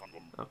flat.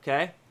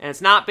 Okay, and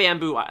it's not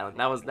Bamboo Island.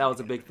 That was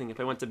a big thing. If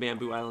I went to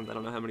Bamboo Island, I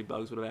don't know how many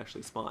bugs would have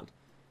actually spawned.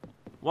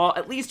 Well,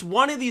 at least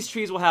one of these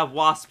trees will have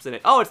wasps in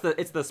it. Oh,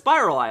 it's the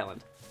Spiral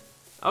Island.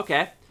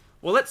 Okay.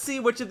 Well, let's see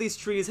which of these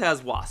trees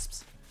has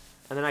wasps.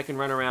 And then I can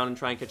run around and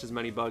try and catch as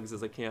many bugs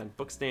as I can.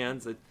 Book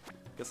stands. I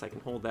guess I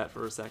can hold that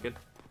for a second.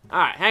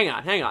 Alright, hang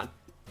on, hang on.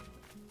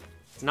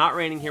 It's not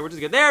raining here, which is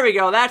good. There we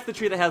go. That's the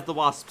tree that has the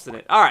wasps in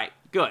it. Alright,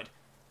 good.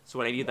 So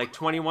what, I need like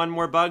 21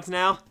 more bugs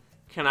now?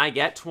 Can I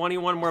get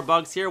 21 more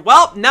bugs here?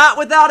 Well, not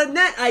without a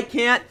net, I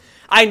can't.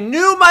 I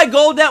knew my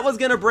gold net was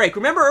going to break.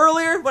 Remember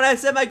earlier when I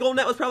said my gold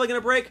net was probably going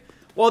to break?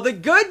 Well, the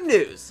good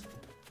news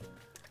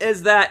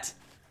is that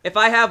if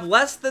I have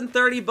less than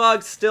 30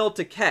 bugs still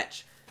to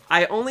catch,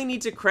 I only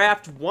need to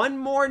craft one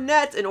more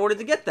net in order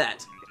to get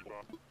that.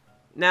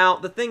 Now,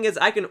 the thing is,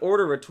 I can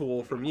order a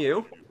tool from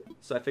you,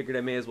 so I figured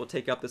I may as well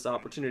take up this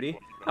opportunity.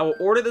 I will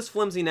order this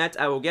flimsy net,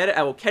 I will get it,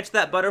 I will catch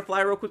that butterfly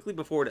real quickly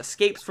before it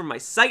escapes from my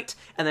sight,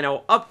 and then I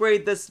will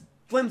upgrade this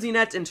flimsy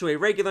net into a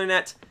regular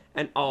net,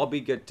 and I'll be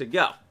good to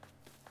go.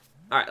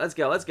 Alright, let's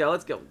go, let's go,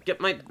 let's go.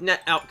 Get my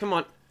net out, come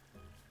on.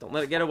 Don't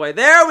let it get away.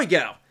 There we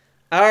go!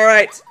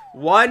 Alright,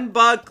 one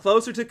bug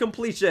closer to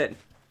completion.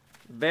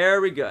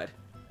 Very good.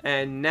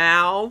 And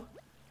now,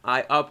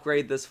 I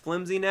upgrade this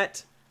flimsy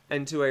net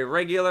into a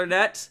regular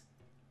net.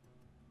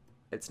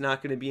 It's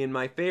not going to be in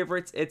my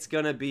favorites, it's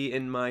going to be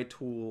in my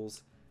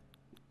tools.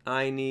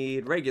 I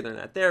need regular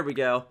net. There we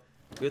go.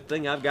 Good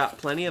thing I've got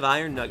plenty of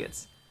iron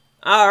nuggets.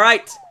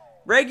 Alright,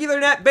 regular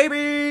net,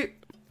 baby!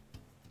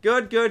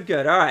 Good, good,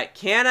 good. Alright,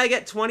 can I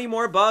get 20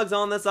 more bugs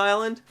on this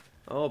island?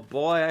 Oh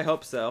boy, I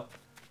hope so.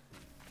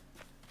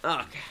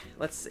 Okay,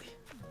 let's see.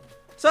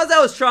 So as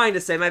I was trying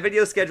to say, my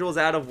video schedule is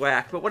out of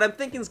whack, but what I'm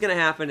thinking is going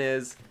to happen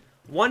is,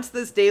 once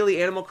this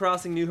daily Animal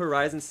Crossing New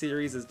Horizons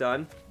series is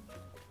done,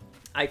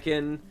 I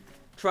can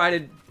try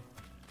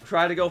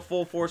to go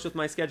full force with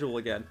my schedule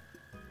again.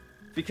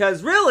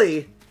 Because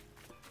really,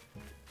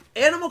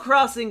 Animal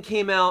Crossing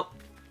came out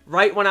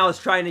right when I was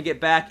trying to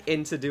get back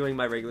into doing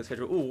my regular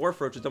schedule. Ooh,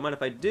 Wharf Roaches, don't mind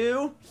if I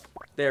do.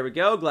 There we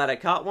go, glad I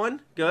caught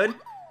one. Good.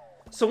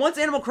 So once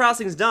Animal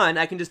Crossing's done,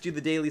 I can just do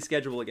the daily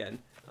schedule again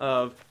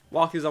of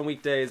walkthroughs on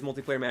weekdays,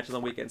 multiplayer matches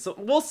on weekends. So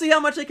we'll see how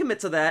much I commit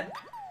to that.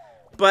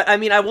 But, I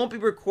mean, I won't be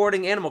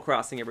recording Animal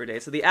Crossing every day.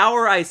 So the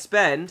hour I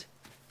spend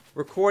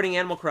recording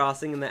Animal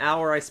Crossing and the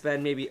hour I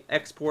spend maybe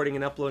exporting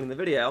and uploading the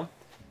video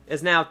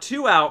is now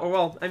 2 hours.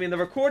 Well, I mean, the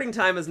recording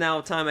time is now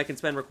time I can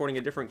spend recording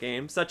a different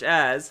game, such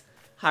as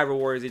Hyrule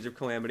Warriors Age of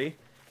Calamity.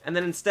 And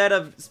then instead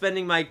of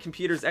spending my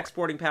computer's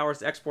exporting powers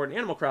to export an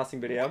Animal Crossing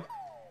video,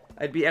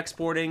 I'd be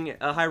exporting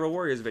a Hyrule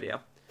Warriors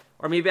video.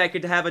 Or maybe I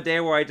could have a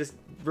day where I just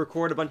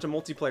record a bunch of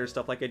multiplayer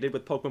stuff like I did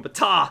with Pokemon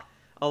Bata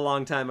a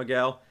long time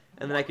ago.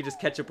 And then I could just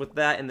catch up with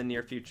that in the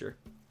near future.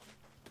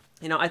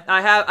 You know,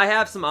 I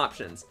have some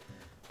options.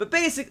 But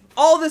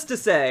all this to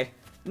say,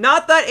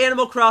 not that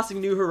Animal Crossing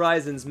New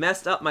Horizons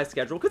messed up my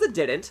schedule, because it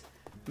didn't.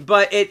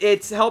 But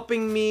it's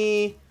helping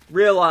me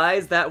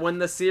realize that when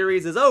the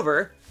series is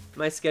over,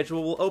 my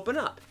schedule will open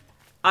up.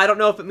 I don't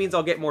know if it means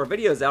I'll get more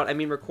videos out. I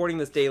mean, recording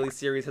this daily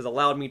series has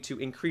allowed me to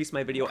increase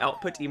my video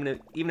output, even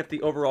if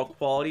the overall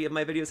quality of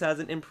my videos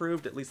hasn't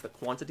improved, at least the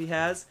quantity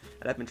has,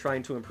 and I've been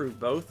trying to improve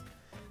both.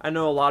 I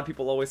know a lot of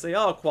people always say,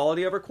 oh,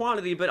 quality over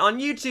quantity, but on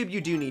YouTube,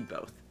 you do need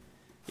both.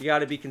 You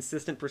gotta be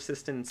consistent,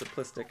 persistent, and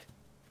simplistic.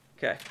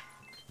 Okay.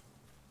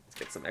 Let's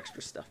get some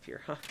extra stuff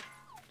here, huh?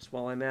 Just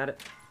while I'm at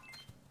it.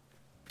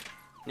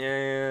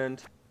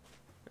 And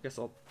I guess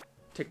I'll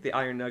take the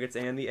iron nuggets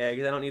and the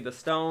eggs. I don't need the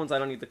stones, I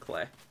don't need the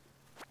clay.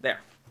 There.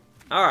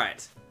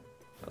 Alright.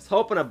 I was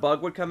hoping a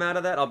bug would come out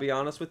of that, I'll be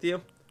honest with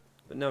you.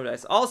 But no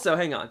dice. Also,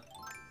 hang on.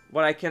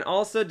 What I can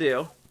also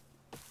do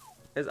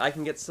is I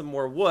can get some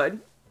more wood,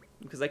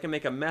 because I can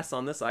make a mess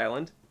on this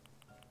island,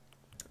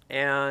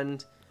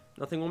 and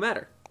nothing will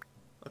matter.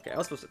 Okay, I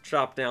was supposed to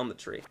chop down the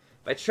tree.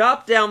 If I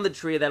chop down the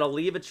tree, that'll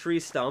leave a tree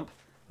stump.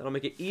 That'll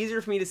make it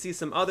easier for me to see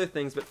some other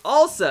things, but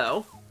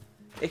also,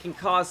 it can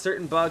cause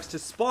certain bugs to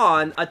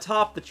spawn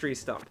atop the tree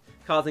stump,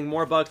 causing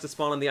more bugs to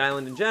spawn on the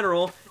island in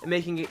general, and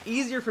making it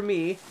easier for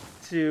me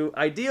to,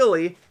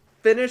 ideally,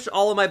 finish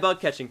all of my bug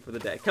catching for the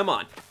day. Come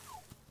on.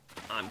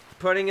 I'm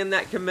putting in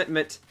that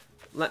commitment.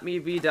 Let me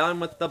be done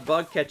with the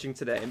bug catching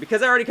today. And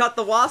because I already caught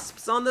the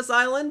wasps on this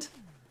island,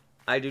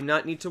 I do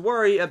not need to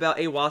worry about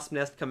a wasp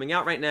nest coming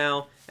out right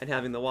now and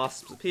having the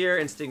wasps appear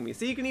and sting me.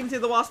 See, you can even see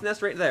the wasp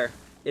nest right there.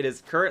 It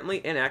is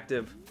currently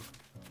inactive.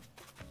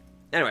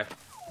 Anyway,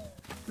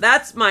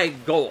 that's my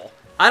goal.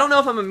 I don't know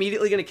if I'm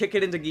immediately going to kick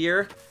it into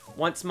gear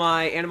once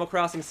my Animal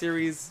Crossing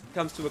series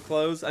comes to a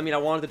close. I mean, I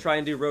wanted to try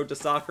and do Road to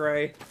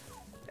Sakurai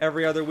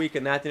every other week,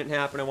 and that didn't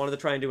happen. I wanted to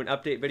try and do an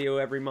update video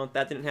every month.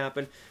 That didn't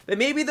happen. But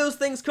maybe those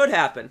things could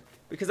happen,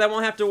 because I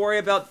won't have to worry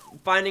about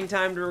finding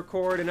time to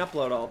record and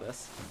upload all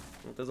this.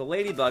 Well, there's a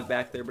ladybug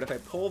back there, but if I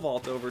pole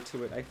vault over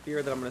to it, I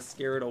fear that I'm going to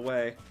scare it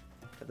away.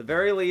 At the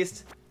very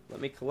least,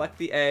 let me collect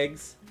the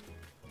eggs.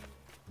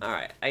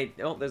 Alright,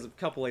 oh, there's a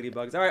couple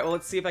ladybugs. Alright, well,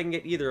 let's see if I can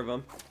get either of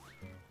them.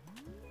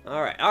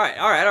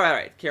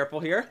 Alright. Careful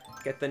here.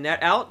 Get the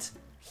net out.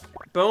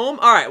 Boom.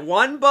 Alright,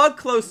 one bug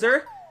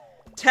closer.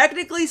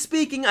 Technically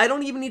speaking, I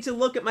don't even need to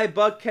look at my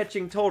bug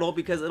catching total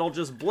because it'll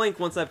just blink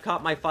once I've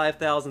caught my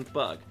 5,000th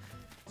bug.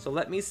 So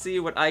let me see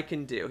what I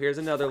can do. Here's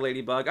another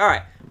ladybug.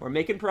 Alright, we're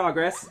making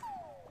progress.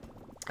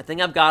 I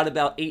think I've got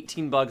about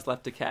 18 bugs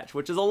left to catch,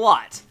 which is a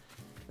lot.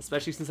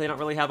 Especially since I don't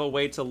really have a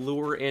way to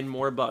lure in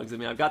more bugs. I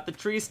mean, I've got the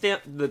tree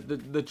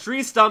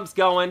tree stumps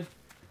going.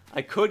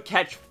 I could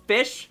catch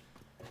fish,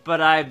 but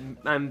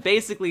I'm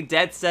basically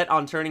dead set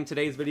on turning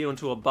today's video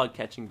into a bug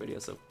catching video.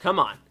 So come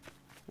on,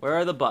 where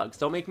are the bugs?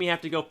 Don't make me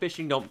have to go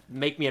fishing. Don't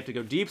make me have to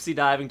go deep sea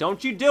diving.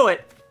 Don't you do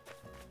it.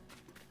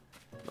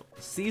 No,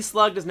 sea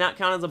slug does not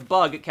count as a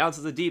bug. It counts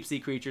as a deep sea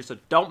creature. So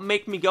don't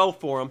make me go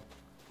for them.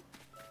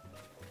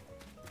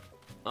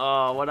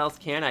 Oh, what else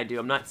can I do?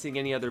 I'm not seeing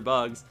any other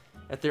bugs.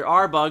 If there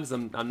are bugs,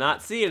 I'm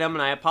not seeing them,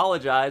 and I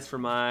apologize for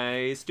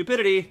my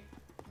stupidity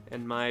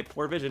and my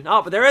poor vision.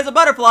 Oh, but there is a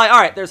butterfly. All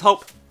right, there's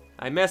hope.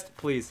 I missed,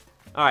 please.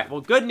 All right,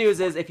 well, good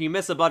news is if you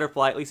miss a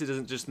butterfly, at least it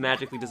doesn't just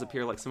magically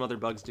disappear like some other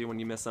bugs do when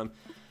you miss them.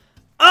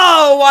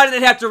 Oh, why did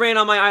it have to rain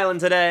on my island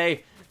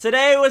today?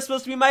 Today was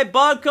supposed to be my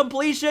bug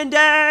completion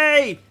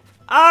day.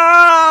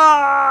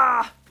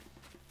 Ah!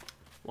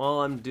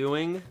 Well, I'm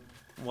doing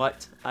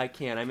what I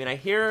can. I mean, I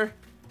hear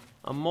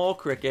a mole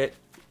cricket.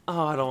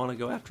 Oh, I don't want to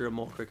go after a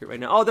mole cricket right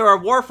now. Oh, there are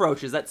wharf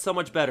roaches. That's so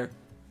much better.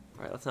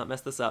 All right, let's not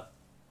mess this up.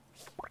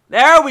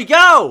 There we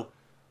go!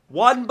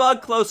 One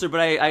bug closer,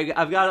 but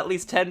I've got at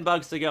least 10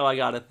 bugs to go, I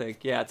gotta think.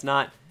 Yeah, it's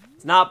not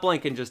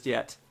blinking just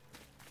yet.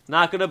 It's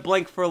not gonna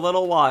blink for a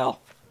little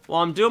while. Well,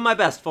 I'm doing my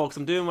best, folks.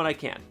 I'm doing what I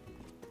can.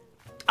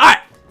 All right.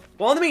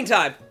 Well, in the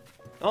meantime...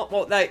 Oh,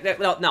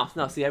 well,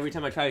 no. See, every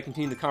time I try to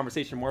continue the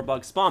conversation, more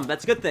bugs spawn.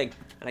 That's a good thing.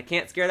 And I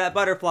can't scare that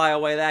butterfly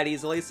away that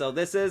easily, so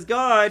this is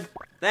good.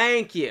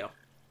 Thank you.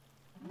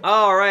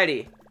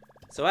 Alrighty,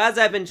 so as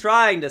I've been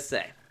trying to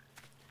say,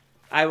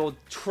 I will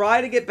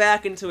try to get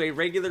back into a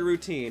regular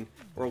routine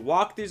where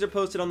walkthroughs are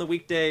posted on the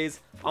weekdays,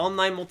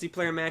 online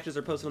multiplayer matches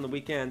are posted on the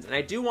weekends, and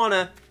I do want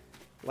to,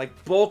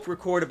 like, bulk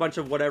record a bunch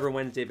of Whatever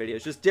Wednesday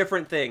videos, just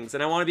different things,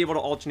 and I want to be able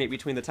to alternate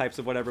between the types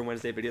of Whatever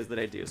Wednesday videos that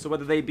I do. So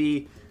whether they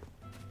be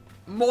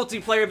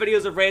multiplayer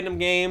videos of random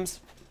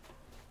games,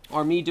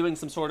 or me doing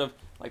some sort of,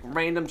 like,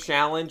 random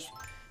challenge.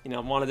 You know,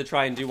 I wanted to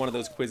try and do one of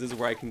those quizzes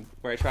where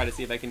I try to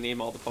see if I can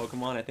name all the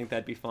Pokemon. I think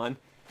that'd be fun.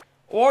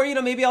 Or, you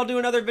know, maybe I'll do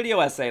another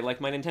video essay,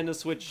 like my Nintendo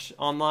Switch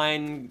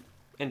Online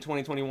in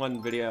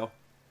 2021 video.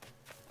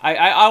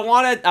 I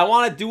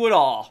want to do it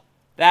all.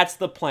 That's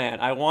the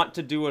plan. I want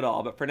to do it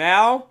all. But for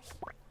now,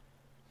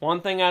 one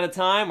thing at a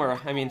time,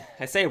 or, I mean,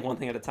 I say one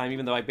thing at a time,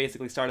 even though I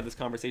basically started this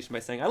conversation by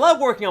saying I love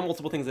working on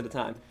multiple things at a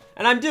time.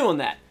 And I'm doing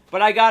that.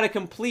 But I gotta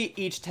complete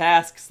each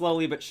task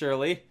slowly but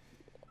surely.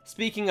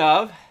 Speaking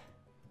of...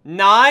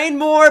 9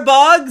 more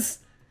bugs?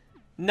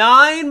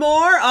 9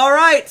 more?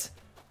 Alright.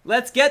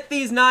 Let's get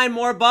these 9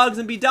 more bugs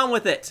and be done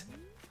with it.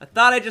 I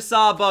thought I just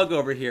saw a bug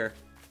over here.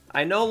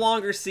 I no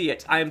longer see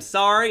it. I am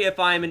sorry if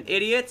I'm an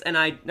idiot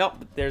and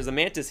nope, there's a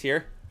mantis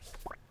here.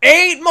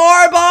 8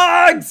 more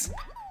bugs!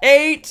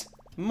 8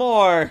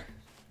 more.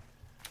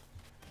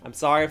 I'm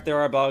sorry if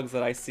there are bugs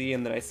that I see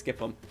and that I skip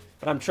them.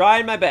 But I'm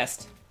trying my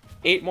best.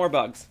 8 more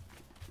bugs.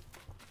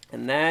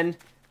 And then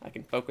I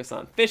can focus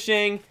on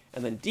fishing,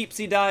 and then deep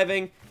sea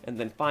diving, and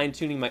then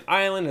fine-tuning my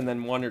island, and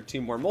then 1 or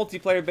 2 more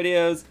multiplayer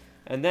videos,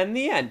 and then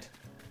the end.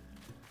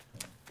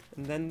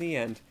 And then the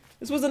end.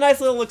 This was a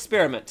nice little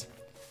experiment.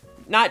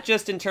 Not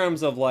just in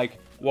terms of, like,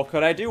 what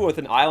could I do with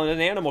an island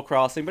and Animal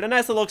Crossing, but a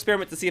nice little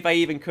experiment to see if I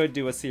even could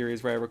do a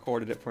series where I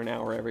recorded it for an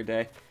hour every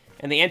day.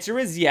 And the answer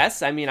is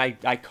yes. I mean,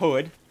 I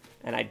could,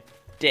 and I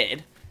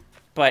did.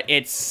 But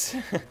it's,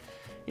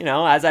 you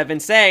know, as I've been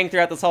saying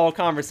throughout this whole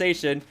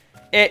conversation,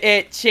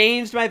 it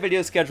changed my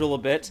video schedule a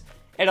bit.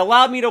 It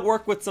allowed me to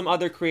work with some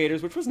other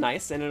creators, which was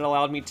nice, and it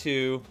allowed me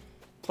to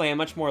play a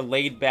much more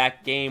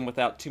laid-back game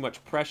without too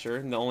much pressure,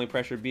 and the only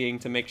pressure being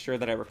to make sure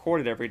that I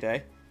recorded every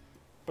day.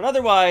 But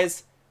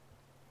otherwise,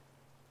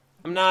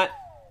 I'm not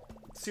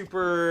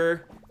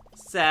super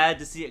sad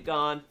to see it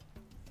gone.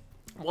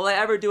 Will I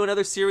ever do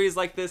another series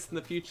like this in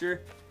the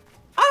future?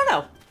 I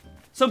don't know.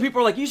 Some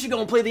people are like, you should go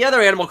and play the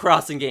other Animal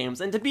Crossing games,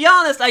 and to be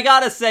honest, I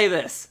gotta say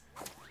this.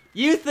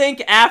 You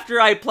think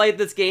after I played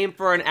this game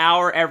for an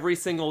hour every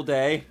single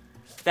day,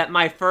 that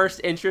my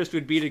first interest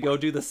would be to go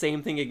do the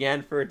same thing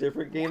again for a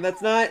different game?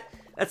 That's not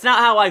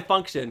how I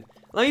function.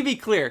 Let me be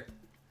clear.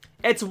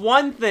 It's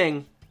one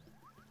thing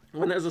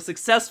when there's a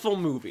successful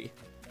movie.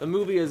 The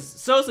movie is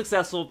so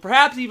successful,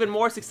 perhaps even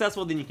more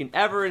successful than you can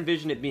ever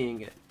envision it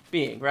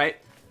being, right?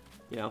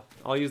 You know,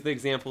 I'll use the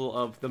example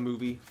of the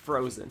movie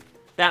Frozen.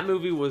 that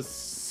movie was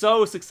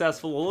so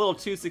successful, a little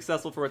too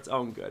successful for its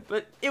own good.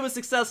 But it was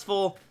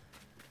successful,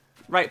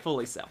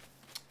 rightfully so.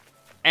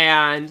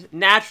 And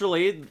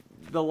naturally,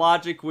 the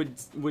logic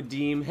would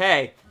deem,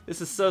 hey,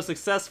 this is so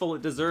successful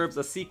it deserves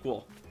a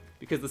sequel.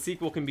 Because the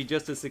sequel can be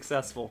just as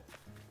successful.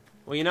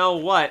 Well, you know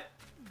what?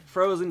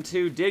 Frozen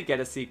 2 did get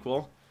a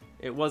sequel.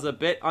 It was a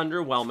bit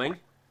underwhelming.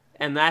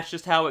 And that's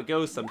just how it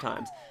goes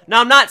sometimes.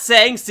 Now, I'm not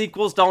saying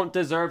sequels don't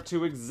deserve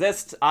to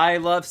exist. I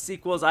love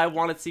sequels. I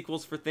wanted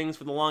sequels for things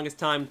for the longest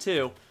time,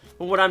 too.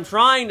 But what I'm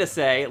trying to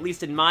say, at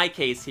least in my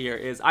case here,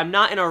 is I'm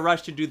not in a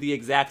rush to do the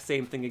exact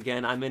same thing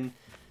again.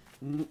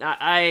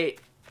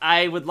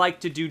 I would like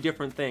to do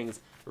different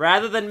things.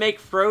 Rather than make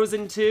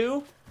Frozen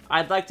 2,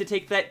 I'd like to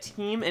take that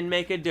team and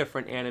make a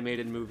different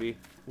animated movie.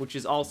 Which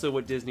is also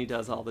what Disney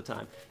does all the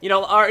time.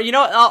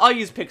 I'll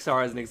use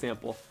Pixar as an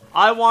example.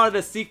 I wanted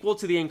a sequel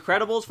to The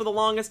Incredibles for the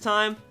longest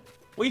time.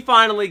 We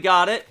finally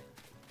got it.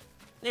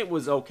 It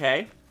was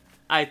okay.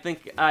 I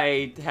think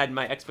I had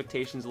my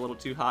expectations a little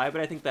too high,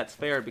 but I think that's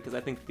fair because I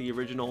think the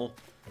original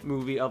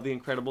movie of The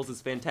Incredibles is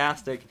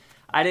fantastic.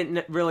 I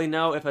didn't really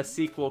know if a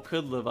sequel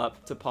could live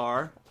up to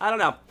par. I don't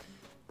know.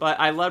 But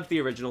I loved the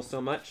original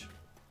so much.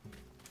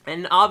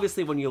 And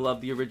obviously when you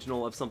love the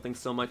original of something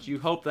so much, you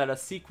hope that a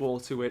sequel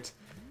to it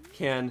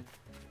can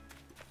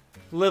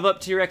live up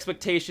to your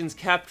expectations,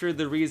 capture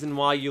the reason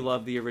why you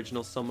love the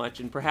original so much,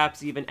 and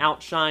perhaps even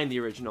outshine the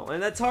original.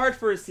 And that's hard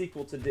for a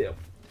sequel to do.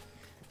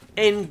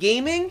 In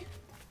gaming,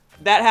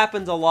 that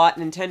happens a lot.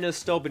 Nintendo's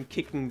still been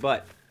kicking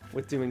butt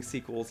with doing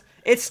sequels.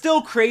 It's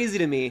still crazy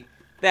to me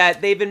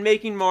that they've been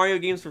making Mario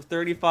games for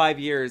 35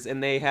 years,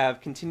 and they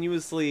have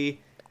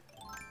continuously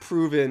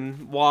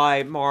proven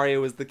why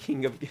Mario is the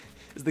king of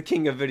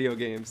video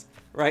games,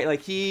 right?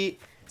 Like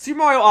Super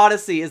Mario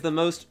Odyssey is the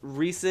most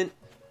recent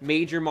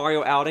major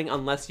Mario outing,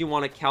 unless you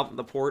want to count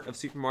the port of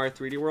Super Mario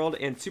 3D World,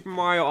 and Super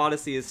Mario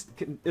Odyssey is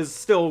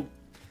still,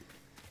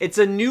 it's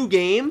a new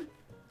game,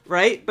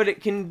 right? But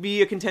it can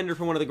be a contender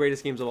for one of the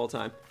greatest games of all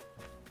time.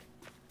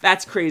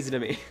 That's crazy to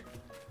me.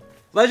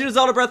 Legend of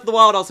Zelda Breath of the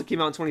Wild also came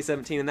out in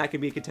 2017, and that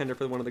could be a contender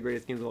for one of the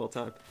greatest games of all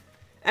time.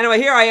 Anyway,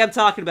 here I am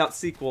talking about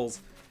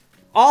sequels.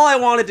 All I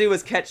want to do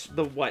is catch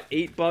the,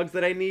 8 bugs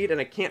that I need,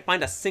 and I can't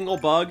find a single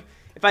bug.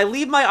 If I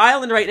leave my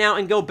island right now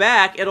and go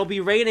back, it'll be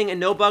raining and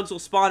no bugs will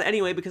spawn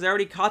anyway because I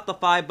already caught the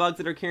 5 bugs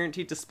that are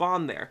guaranteed to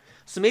spawn there.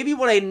 So maybe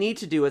what I need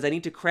to do is I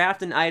need to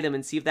craft an item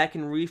and see if that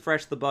can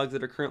refresh the bugs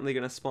that are currently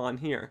going to spawn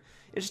here.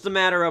 It's just a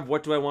matter of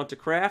what do I want to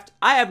craft?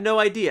 I have no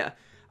idea.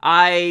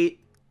 Well,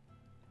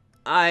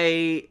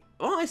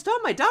 I still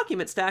have my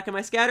document stack and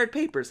my scattered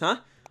papers, huh?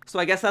 So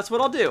I guess that's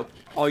what I'll do.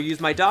 I'll use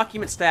my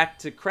document stack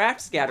to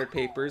craft scattered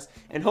papers,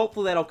 and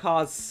hopefully that'll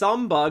cause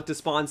some bug to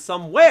spawn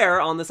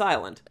somewhere on this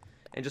island.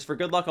 And just for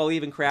good luck, I'll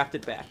even craft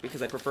it back,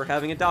 because I prefer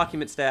having a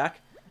document stack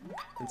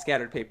than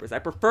scattered papers. I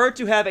prefer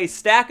to have a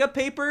stack of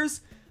papers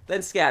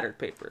than scattered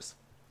papers.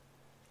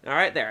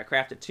 Alright, there. I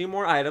crafted 2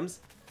 more items.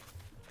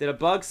 Did a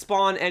bug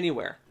spawn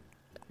anywhere?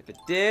 If it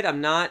did,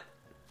 I'm not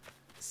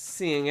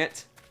seeing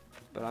it,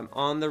 but I'm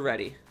on the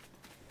ready.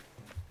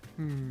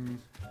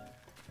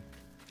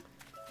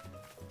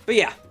 But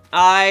yeah,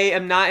 I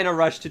am not in a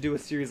rush to do a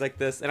series like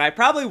this, and I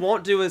probably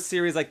won't do a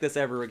series like this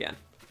ever again.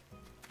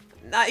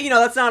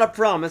 That's not a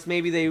promise.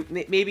 Maybe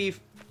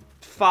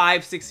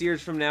 5-6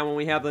 years from now when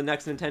we have the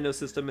next Nintendo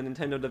system and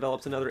Nintendo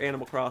develops another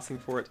Animal Crossing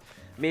for it,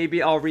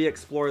 maybe I'll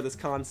re-explore this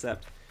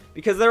concept.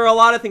 Because there are a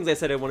lot of things I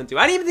said I wouldn't do.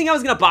 I didn't even think I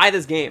was going to buy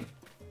this game.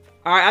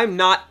 Alright,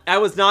 I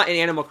was not an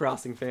Animal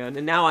Crossing fan,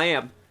 and now I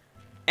am.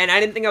 And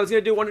I didn't think I was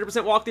going to do 100%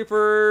 walkthrough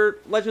for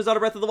Legend of Zelda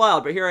Breath of the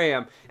Wild, but here I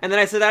am. And then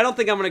I said, I don't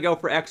think I'm going to go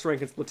for X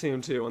rank in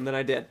Splatoon 2, and then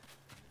I did.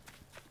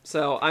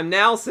 So, I'm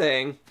now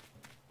saying,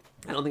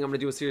 I don't think I'm going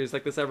to do a series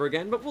like this ever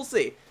again, but we'll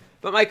see.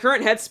 But my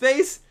current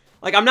headspace,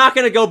 I'm not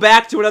going to go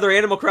back to another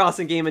Animal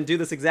Crossing game and do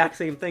this exact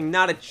same thing.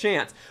 Not a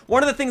chance.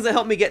 One of the things that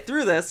helped me get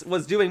through this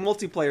was doing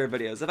multiplayer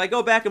videos. If I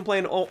go back and play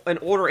an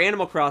older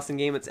Animal Crossing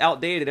game, it's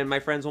outdated and my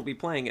friends won't be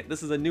playing it.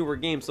 This is a newer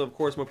game, so of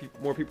course more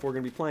people are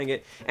going to be playing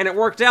it. And it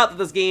worked out that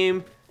this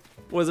game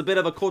was a bit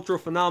of a cultural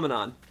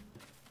phenomenon.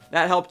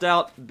 That helped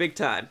out big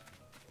time.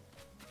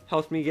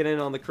 Helped me get in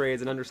on the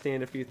craze and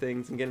understand a few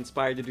things and get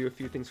inspired to do a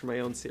few things for my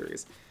own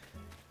series.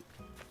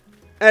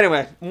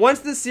 Anyway, once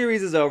this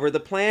series is over, the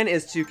plan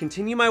is to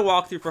continue my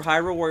walkthrough for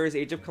Hyrule Warriors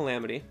Age of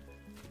Calamity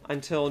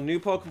until new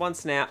Pokemon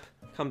Snap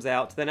comes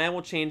out. Then I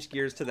will change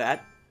gears to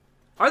that.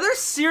 Are there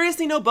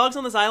seriously no bugs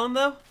on this island,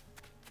 though?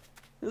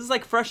 This is,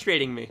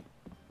 frustrating me.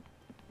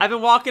 I've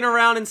been walking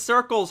around in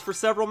circles for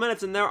several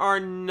minutes, and there are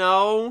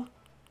no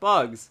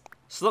bugs.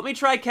 So let me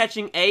try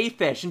catching a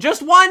fish. And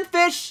just one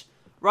fish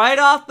right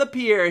off the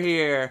pier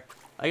here.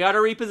 I gotta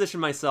reposition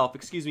myself.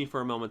 Excuse me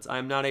for a moment. I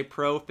am not a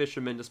pro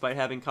fisherman, despite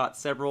having caught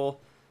several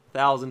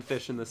thousand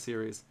fish in this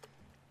series.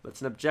 That's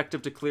an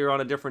objective to clear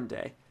on a different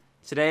day.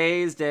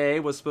 Today's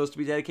day was supposed to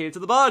be dedicated to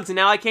the bugs, and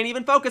now I can't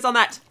even focus on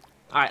that.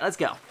 Alright, let's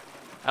go.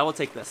 I will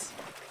take this.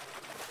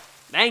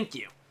 Thank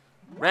you.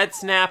 Red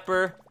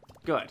snapper.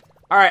 Good.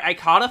 Alright, I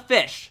caught a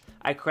fish.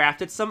 I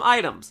crafted some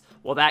items.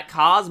 Will that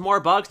cause more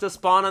bugs to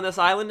spawn on this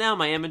island now?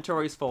 My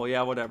inventory's full.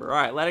 Yeah, whatever.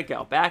 Alright, let it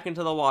go. Back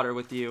into the water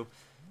with you.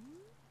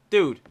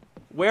 Dude,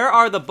 where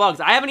are the bugs?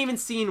 I haven't even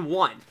seen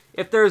one.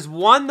 If there's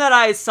one that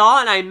I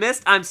saw and I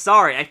missed, I'm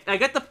sorry. I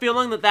get the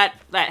feeling that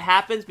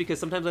happens because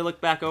sometimes I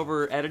look back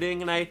over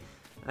editing and I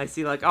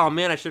see like, oh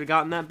man, I should have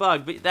gotten that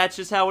bug. But that's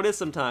just how it is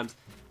sometimes.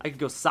 I could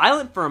go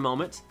silent for a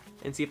moment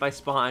and see if I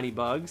spawn any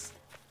bugs.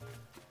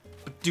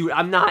 But dude,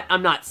 I'm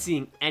not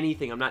seeing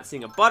anything. I'm not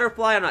seeing a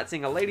butterfly. I'm not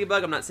seeing a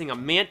ladybug. I'm not seeing a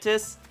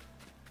mantis.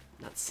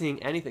 I'm not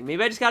seeing anything.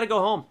 Maybe I just gotta go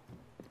home.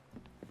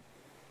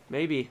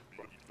 Maybe.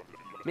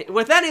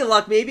 With any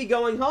luck, maybe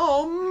going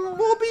home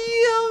will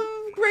be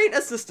great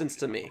assistance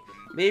to me.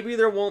 Maybe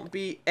there won't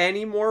be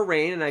any more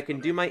rain and I can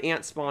do my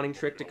ant spawning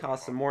trick to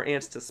cause some more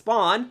ants to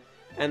spawn.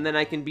 And then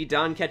I can be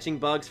done catching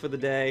bugs for the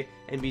day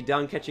and be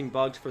done catching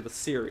bugs for the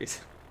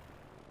series.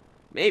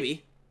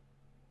 Maybe.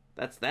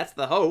 That's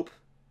the hope.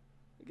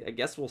 I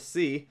guess we'll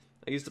see.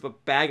 I used up a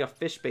bag of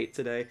fish bait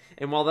today.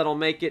 And while that'll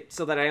make it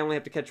so that I only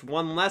have to catch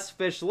one less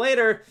fish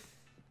later,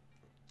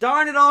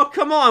 darn it all,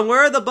 come on,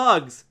 where are the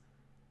bugs?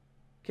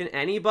 Can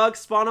any bugs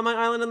spawn on my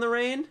island in the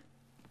rain?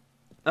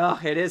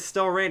 Ugh, it is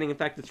still raining. In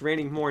fact, it's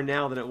raining more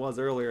now than it was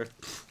earlier.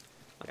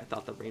 Like, I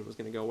thought the rain was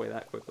going to go away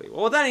that quickly.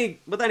 Well, with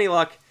any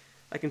luck,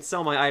 I can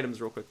sell my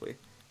items real quickly.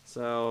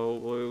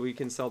 So, we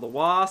can sell the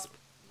wasp.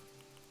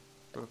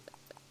 Oh,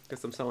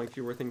 guess I'm selling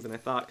fewer things than I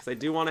thought, because I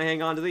do want to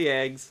hang on to the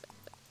eggs.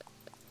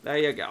 There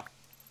you go.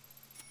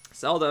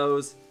 Sell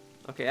those.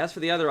 Okay, as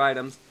for the other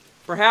items,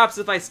 perhaps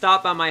if I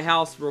stop by my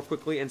house real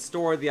quickly and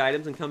store the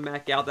items and come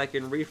back out, that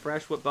can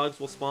refresh what bugs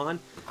will spawn.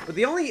 But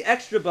the only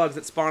extra bugs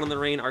that spawn in the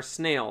rain are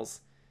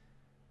snails.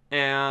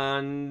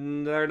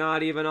 And they're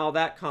not even all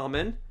that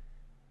common.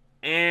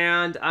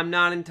 And I'm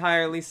not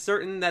entirely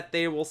certain that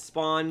they will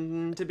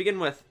spawn to begin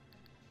with.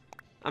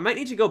 I might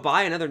need to go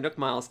buy another Nook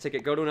Miles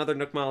ticket, go to another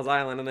Nook Miles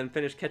island, and then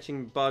finish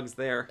catching bugs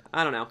there.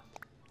 I don't know.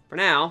 For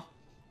now,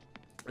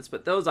 let's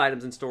put those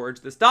items in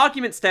storage. This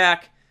document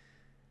stack,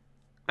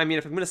 I mean,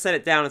 if I'm going to set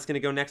it down, it's going to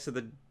go next to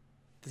the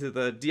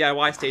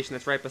DIY station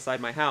that's right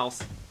beside my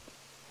house.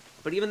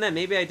 But even then,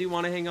 maybe I do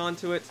want to hang on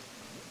to it.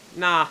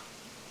 Nah,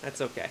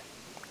 that's okay.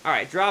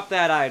 Alright, drop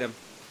that item.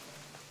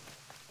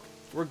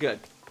 We're good.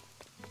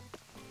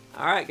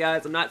 Alright,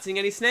 guys, I'm not seeing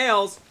any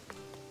snails.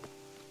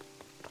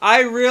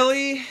 I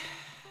really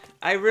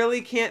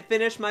can't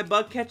finish my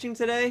bug catching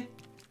today.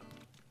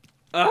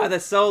 Ugh,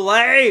 that's so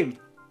lame!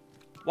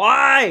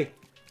 Why?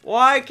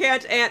 Why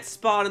can't ants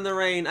spawn in the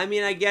rain? I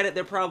mean, I get it,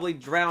 they're probably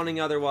drowning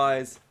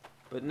otherwise.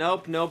 But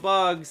nope, no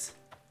bugs.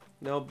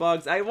 No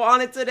bugs. I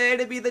wanted today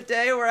to be the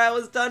day where I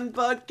was done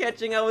bug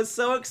catching. I was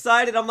so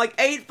excited. I'm like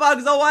 8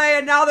 bugs away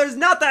and now there's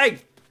nothing!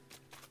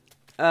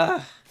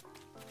 Ugh.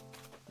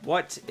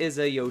 What is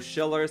a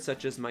Yoshiller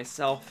such as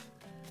myself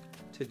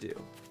to do?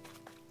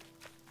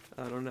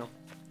 I don't know.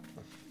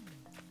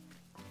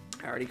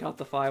 I already got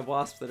the 5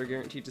 wasps that are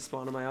guaranteed to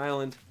spawn on my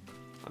island.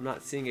 I'm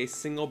not seeing a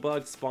single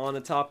bug spawn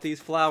atop these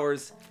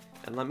flowers.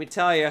 And let me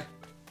tell you,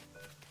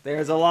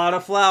 there's a lot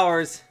of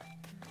flowers.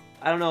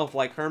 I don't know if,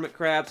 like, hermit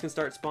crabs can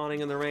start spawning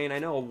in the rain. I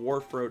know a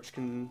wharf roach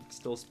can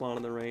still spawn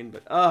in the rain,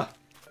 but,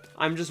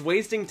 I'm just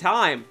wasting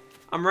time.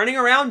 I'm running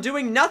around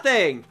doing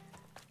nothing.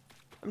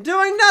 I'm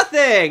doing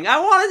nothing. I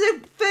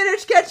wanted to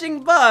finish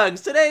catching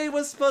bugs. Today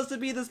was supposed to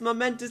be this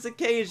momentous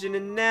occasion,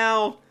 and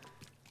now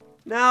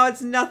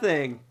it's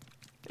nothing.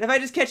 And if I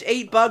just catch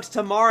 8 bugs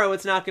tomorrow,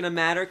 it's not going to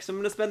matter, because I'm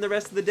going to spend the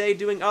rest of the day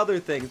doing other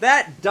things.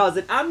 That does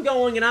it. I'm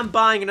going and I'm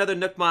buying another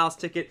Nook Miles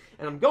ticket,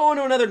 and I'm going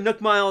to another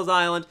Nook Miles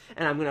island,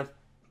 and I'm going to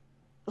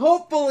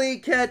hopefully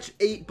catch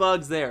 8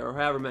 bugs there, or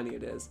however many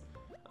it is.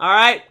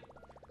 Alright?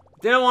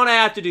 Didn't want to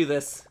have to do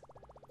this,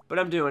 but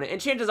I'm doing it. And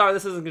chances are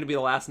this isn't going to be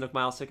the last Nook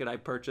Miles ticket I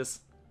purchase.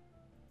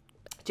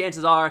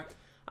 Chances are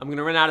I'm going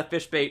to run out of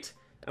fish bait.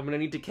 I'm going to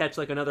need to catch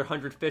like another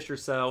 100 fish or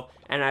so,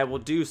 and I will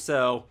do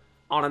so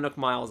on a Nook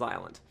Miles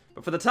island.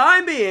 But for the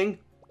time being,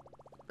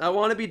 I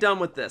want to be done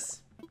with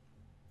this.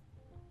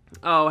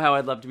 Oh, how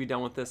I'd love to be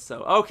done with this.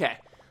 So, okay.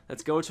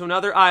 Let's go to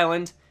another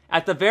island.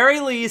 At the very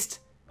least,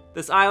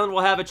 this island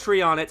will have a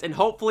tree on it, and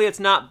hopefully it's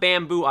not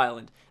Bamboo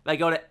Island. If I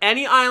go to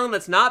any island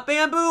that's not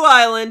Bamboo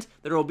Island,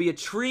 there will be a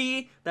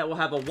tree that will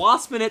have a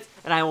wasp in it,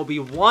 and I will be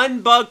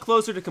 1 bug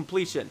closer to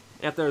completion.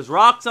 And if there's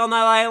rocks on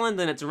that island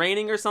and it's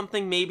raining or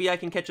something, maybe I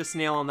can catch a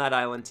snail on that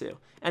island too.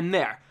 And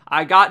there.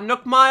 I got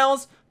Nook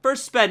Miles for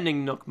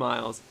spending Nook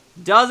Miles.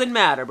 Doesn't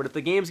matter, but if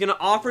the game's gonna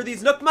offer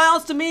these Nook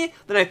Miles to me,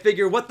 then I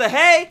figure, what the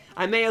hey,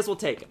 I may as well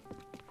take them.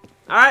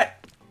 Alright?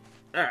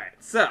 Alright,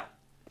 so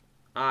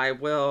I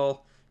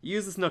will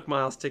use this Nook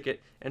Miles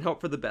ticket and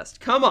hope for the best.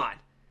 Come on!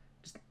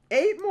 Just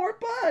 8 more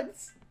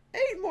bugs!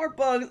 8 more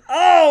bugs!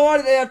 Oh, why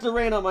did they have to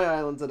rain on my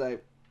island today?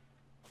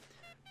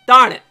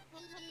 Darn it!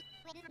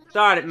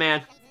 Darn it,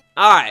 man.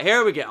 Alright,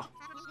 here we go.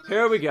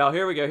 Here we go,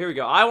 here we go, here we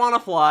go. I want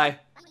to fly.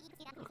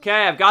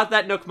 Okay, I've got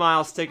that Nook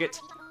Miles ticket.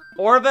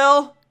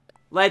 Orville,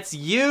 let's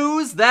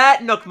use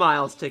that Nook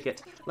Miles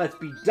ticket. Let's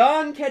be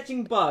done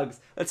catching bugs.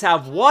 Let's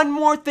have one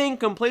more thing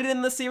completed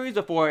in the series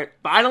before it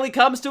finally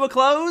comes to a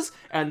close.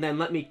 And then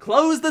let me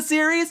close the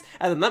series.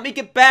 And then let me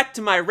get back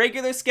to my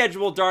regular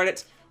schedule, darn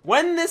it.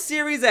 When this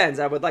series ends,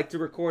 I would like to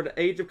record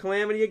Age of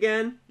Calamity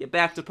again. Get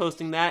back to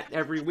posting that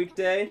every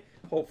weekday.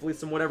 Hopefully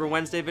some whatever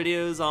Wednesday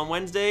videos on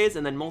Wednesdays,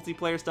 and then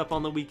multiplayer stuff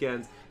on the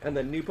weekends. And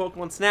then new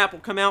Pokemon Snap will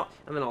come out,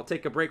 and then I'll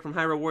take a break from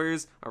Hyrule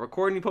Warriors. I'll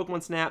record new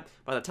Pokemon Snap.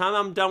 By the time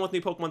I'm done with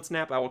new Pokemon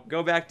Snap, I will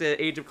go back to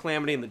Age of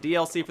Calamity, and the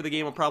DLC for the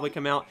game will probably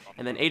come out.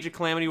 And then Age of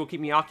Calamity will keep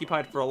me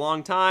occupied for a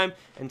long time,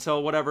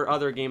 until whatever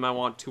other game I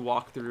want to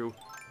walk through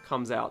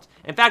comes out.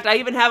 In fact, I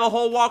even have a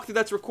whole walkthrough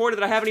that's recorded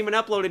that I haven't even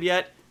uploaded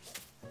yet.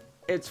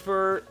 It's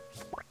for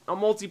a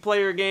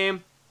multiplayer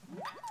game,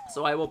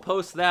 so I will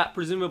post that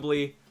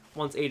presumably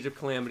once Age of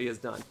Calamity is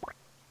done.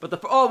 But the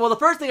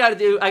first thing I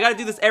gotta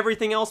do this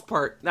everything else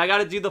part. I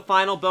gotta do the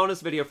final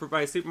bonus video for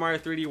my Super Mario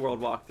 3D World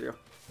walkthrough.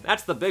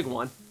 That's the big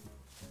one.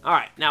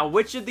 Alright, now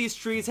which of these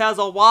trees has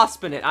a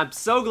wasp in it? I'm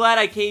so glad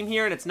I came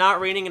here and it's not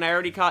raining and I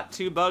already caught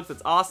 2 bugs.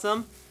 That's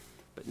awesome.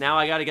 But now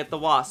I gotta get the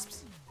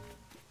wasps.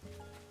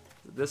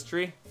 Is it this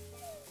tree?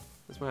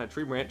 This one had a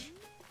tree branch.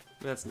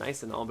 I mean, that's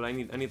nice and all, but I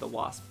need the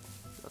wasp.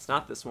 That's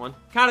not this one.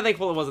 Kind of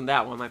thankful it wasn't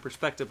that one. My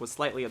perspective was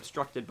slightly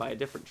obstructed by a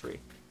different tree.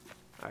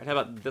 Alright, how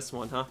about this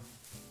one, huh?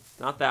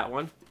 Not that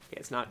one. Okay,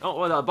 it's not. Oh,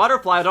 well, the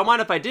butterfly. I don't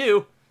mind if I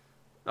do.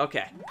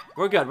 Okay,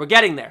 we're good. We're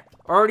getting there.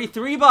 Already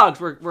 3 bugs.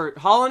 We're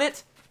hauling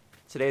it.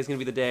 Today's gonna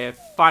be the day I'm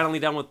finally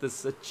done with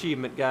this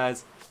achievement,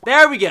 guys.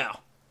 There we go.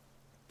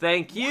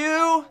 Thank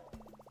you.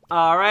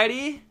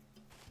 Alrighty.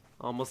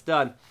 Almost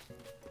done.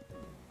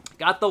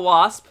 Got the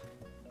wasp.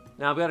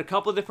 Now, I've got a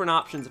couple of different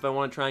options if I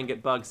want to try and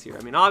get bugs here.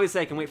 I mean,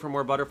 obviously, I can wait for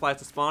more butterflies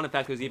to spawn. In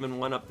fact, there's even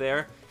one up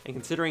there. And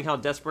considering how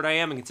desperate I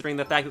am, and considering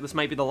the fact that this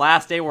might be the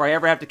last day where I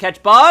ever have to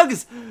catch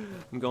bugs,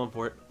 I'm going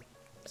for it.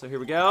 So here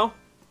we go.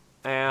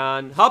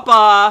 And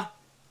hoppa!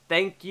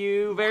 Thank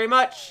you very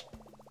much.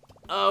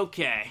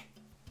 Okay.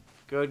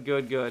 Good,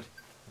 good, good.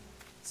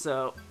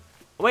 So,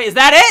 wait, is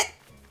that it?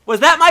 Was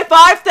that my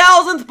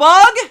 5,000th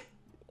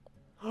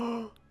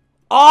bug?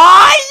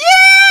 Oh,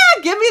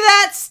 yeah! Give me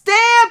that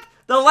stamp!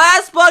 The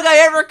last bug I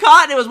ever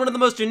caught, and it was one of the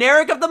most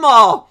generic of them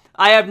all.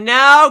 I have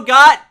now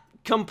got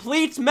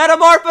complete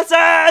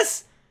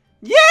metamorphosis!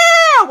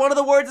 Yeah! One of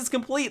the words is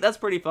complete. That's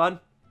pretty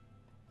fun.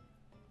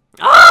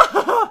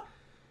 Ah!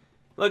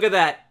 Look at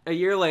that. A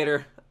year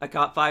later, I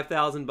caught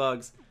 5,000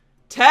 bugs.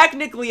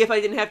 Technically, if I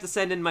didn't have to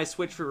send in my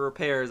Switch for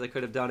repairs, I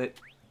could have done it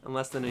in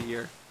less than a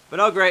year. But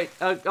oh great.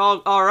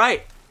 All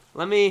right.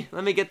 Let me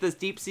get this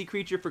deep sea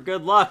creature for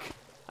good luck.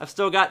 I've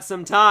still got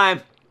some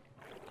time.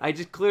 I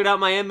just cleared out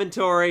my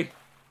inventory.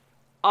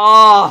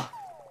 Oh,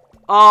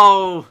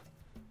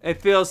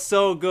 it feels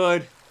so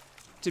good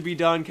to be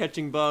done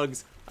catching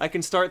bugs. I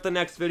can start the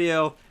next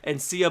video and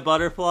see a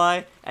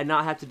butterfly and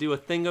not have to do a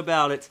thing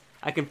about it.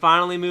 I can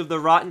finally move the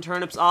rotten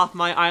turnips off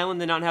my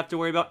island and not have to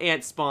worry about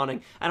ants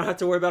spawning. I don't have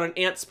to worry about an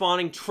ant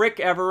spawning trick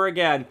ever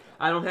again.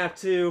 I don't have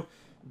to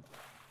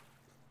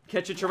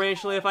catch a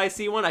tarantula if I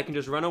see one. I can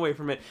just run away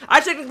from it.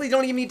 I technically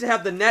don't even need to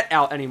have the net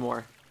out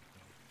anymore.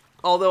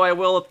 Although I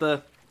will if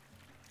the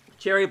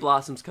cherry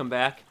blossoms come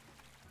back.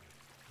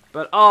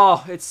 But,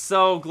 oh, it's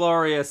so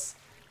glorious.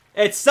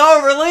 It's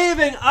so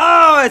relieving.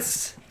 Oh,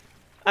 it's...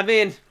 I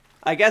mean,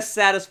 I guess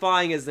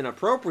satisfying is an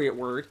appropriate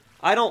word.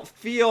 I don't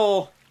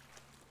feel...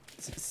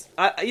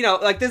 you know,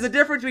 like, there's a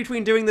difference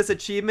between doing this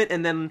achievement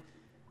and then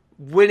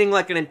winning,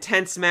 like, an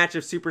intense match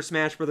of Super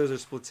Smash Bros. Or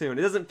Splatoon.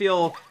 It doesn't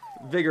feel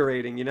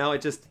invigorating, you know?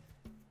 It just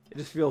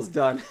feels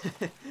done.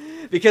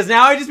 Because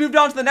now I just moved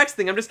on to the next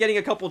thing. I'm just getting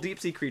a couple deep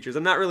sea creatures.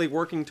 I'm not really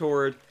working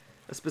toward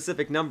a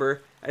specific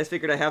number. I just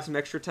figured I have some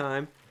extra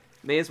time.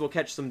 May as well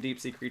catch some deep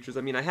sea creatures.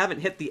 I mean, I haven't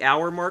hit the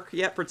hour mark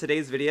yet for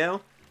today's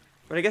video,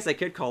 but I guess I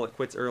could call it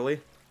quits early.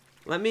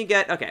 Let me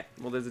get... Okay,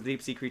 well, there's a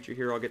deep sea creature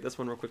here. I'll get this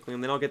one real quickly,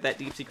 and then I'll get that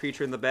deep sea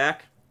creature in the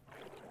back.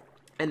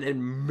 And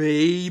then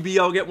maybe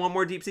I'll get one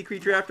more deep sea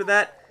creature after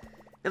that,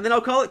 and then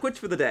I'll call it quits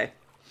for the day.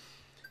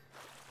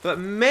 But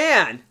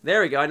man,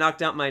 there we go. I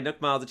knocked out my Nook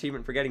Miles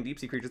achievement for getting deep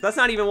sea creatures. That's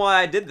not even why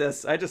I did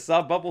this. I just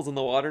saw bubbles in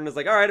the water and was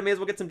like, alright, I may as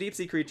well get some deep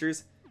sea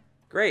creatures.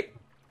 Great.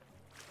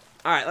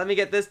 Alright, let me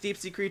get this deep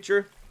sea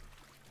creature.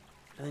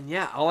 And then,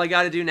 yeah, all I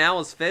gotta do now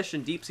is fish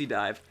and deep sea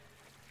dive.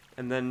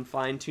 And then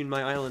fine-tune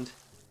my island.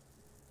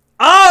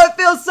 Oh, it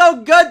feels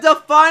so good to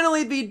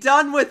finally be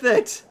done with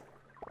it!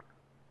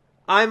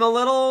 I'm a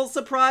little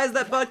surprised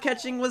that bug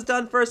catching was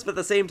done first, but at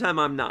the same time,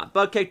 I'm not.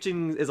 Bug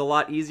catching is a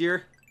lot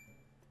easier,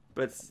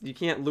 but you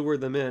can't lure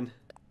them in.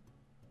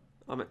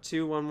 I'm at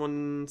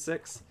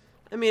 2116.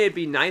 I mean, it'd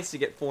be nice to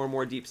get 4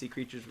 more deep sea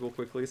creatures real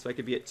quickly, so I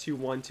could be at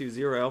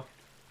 2120.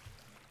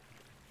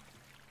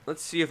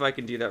 Let's see if I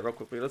can do that real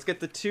quickly. Let's get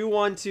the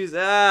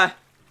 212s.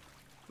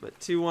 But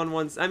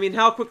 211s. I mean,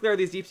 how quickly are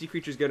these deep sea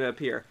creatures going to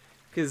appear?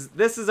 Because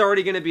this is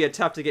already going to be a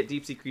tough to get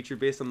deep sea creature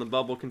based on the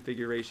bubble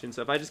configuration.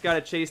 So if I just got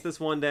to chase this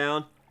one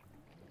down.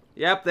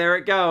 Yep, there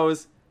it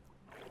goes.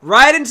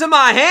 Right into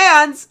my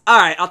hands!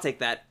 Alright, I'll take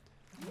that.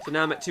 So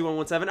now I'm at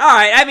 2117.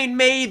 Alright, I mean,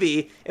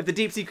 maybe if the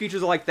deep sea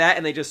creatures are like that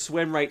and they just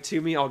swim right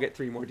to me, I'll get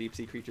 3 more deep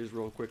sea creatures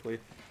real quickly.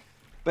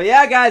 But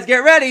yeah, guys, get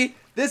ready.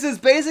 This is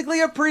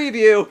basically a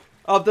preview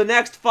of the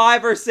next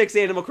 5 or 6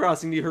 Animal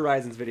Crossing New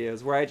Horizons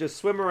videos where I just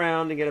swim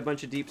around and get a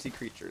bunch of deep sea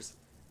creatures.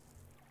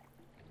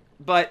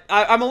 But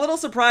I'm a little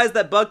surprised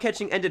that bug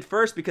catching ended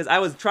first because I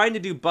was trying to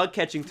do bug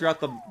catching throughout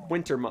the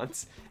winter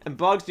months, and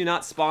bugs do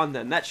not spawn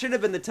then. That should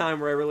have been the time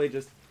where I really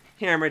just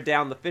hammered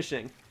down the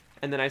fishing,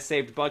 and then I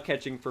saved bug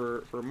catching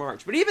for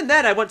March. But even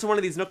then, I went to one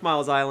of these Nook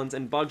Miles islands,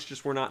 and bugs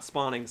just were not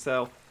spawning,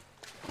 so...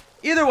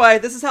 Either way,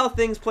 this is how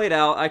things played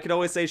out. I could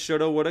always say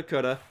shoulda, woulda,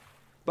 coulda.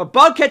 But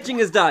bug catching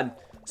is done!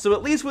 So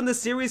at least when the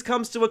series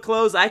comes to a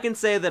close, I can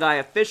say that I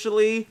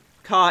officially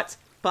caught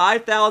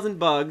 5,000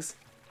 bugs.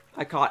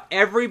 I caught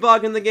every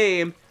bug in the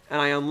game,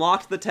 and I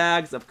unlocked the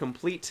tags of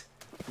complete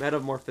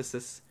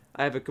metamorphosis.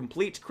 I have a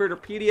complete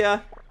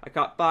Critterpedia. I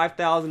caught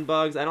 5,000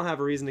 bugs. I don't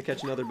have a reason to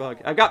catch another bug.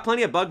 I've got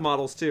plenty of bug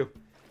models, too.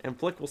 And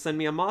Flick will send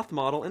me a moth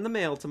model in the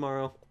mail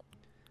tomorrow.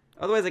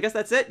 Otherwise, I guess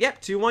that's it. Yep,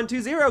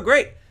 2120.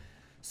 Great.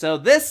 So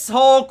this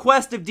whole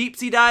quest of deep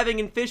sea diving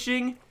and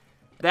fishing,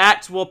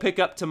 that will pick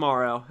up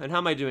tomorrow. And how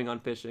am I doing on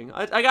fishing?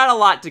 I got a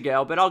lot to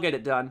go, but I'll get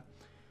it done.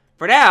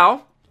 For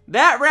now...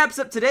 that wraps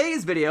up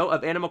today's video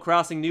of Animal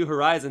Crossing New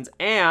Horizons,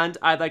 and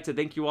I'd like to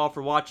thank you all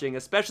for watching,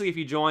 especially if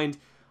you joined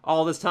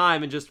all this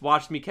time and just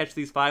watched me catch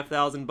these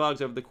 5,000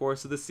 bugs over the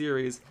course of the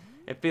series.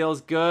 It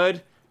feels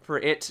good for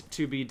it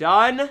to be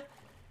done.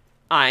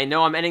 I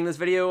know I'm ending this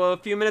video a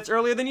few minutes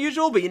earlier than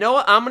usual, but you know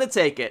what? I'm gonna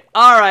take it.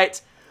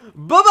 Alright,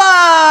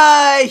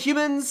 bye-bye,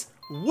 humans!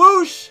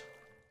 Whoosh!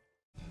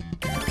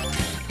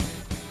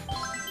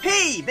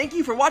 Hey, thank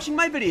you for watching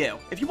my video.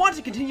 If you want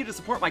to continue to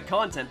support my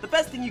content, the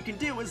best thing you can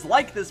do is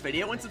like this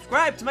video and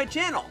subscribe to my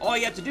channel. All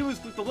you have to do is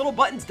click the little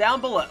buttons down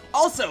below.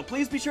 Also,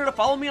 please be sure to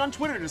follow me on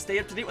Twitter to stay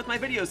up to date with my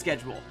video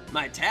schedule.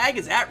 My tag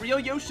is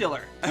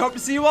 @RealYoshiller. I hope to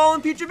see you all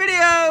in future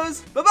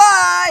videos.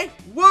 Bye-bye!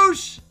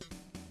 Whoosh!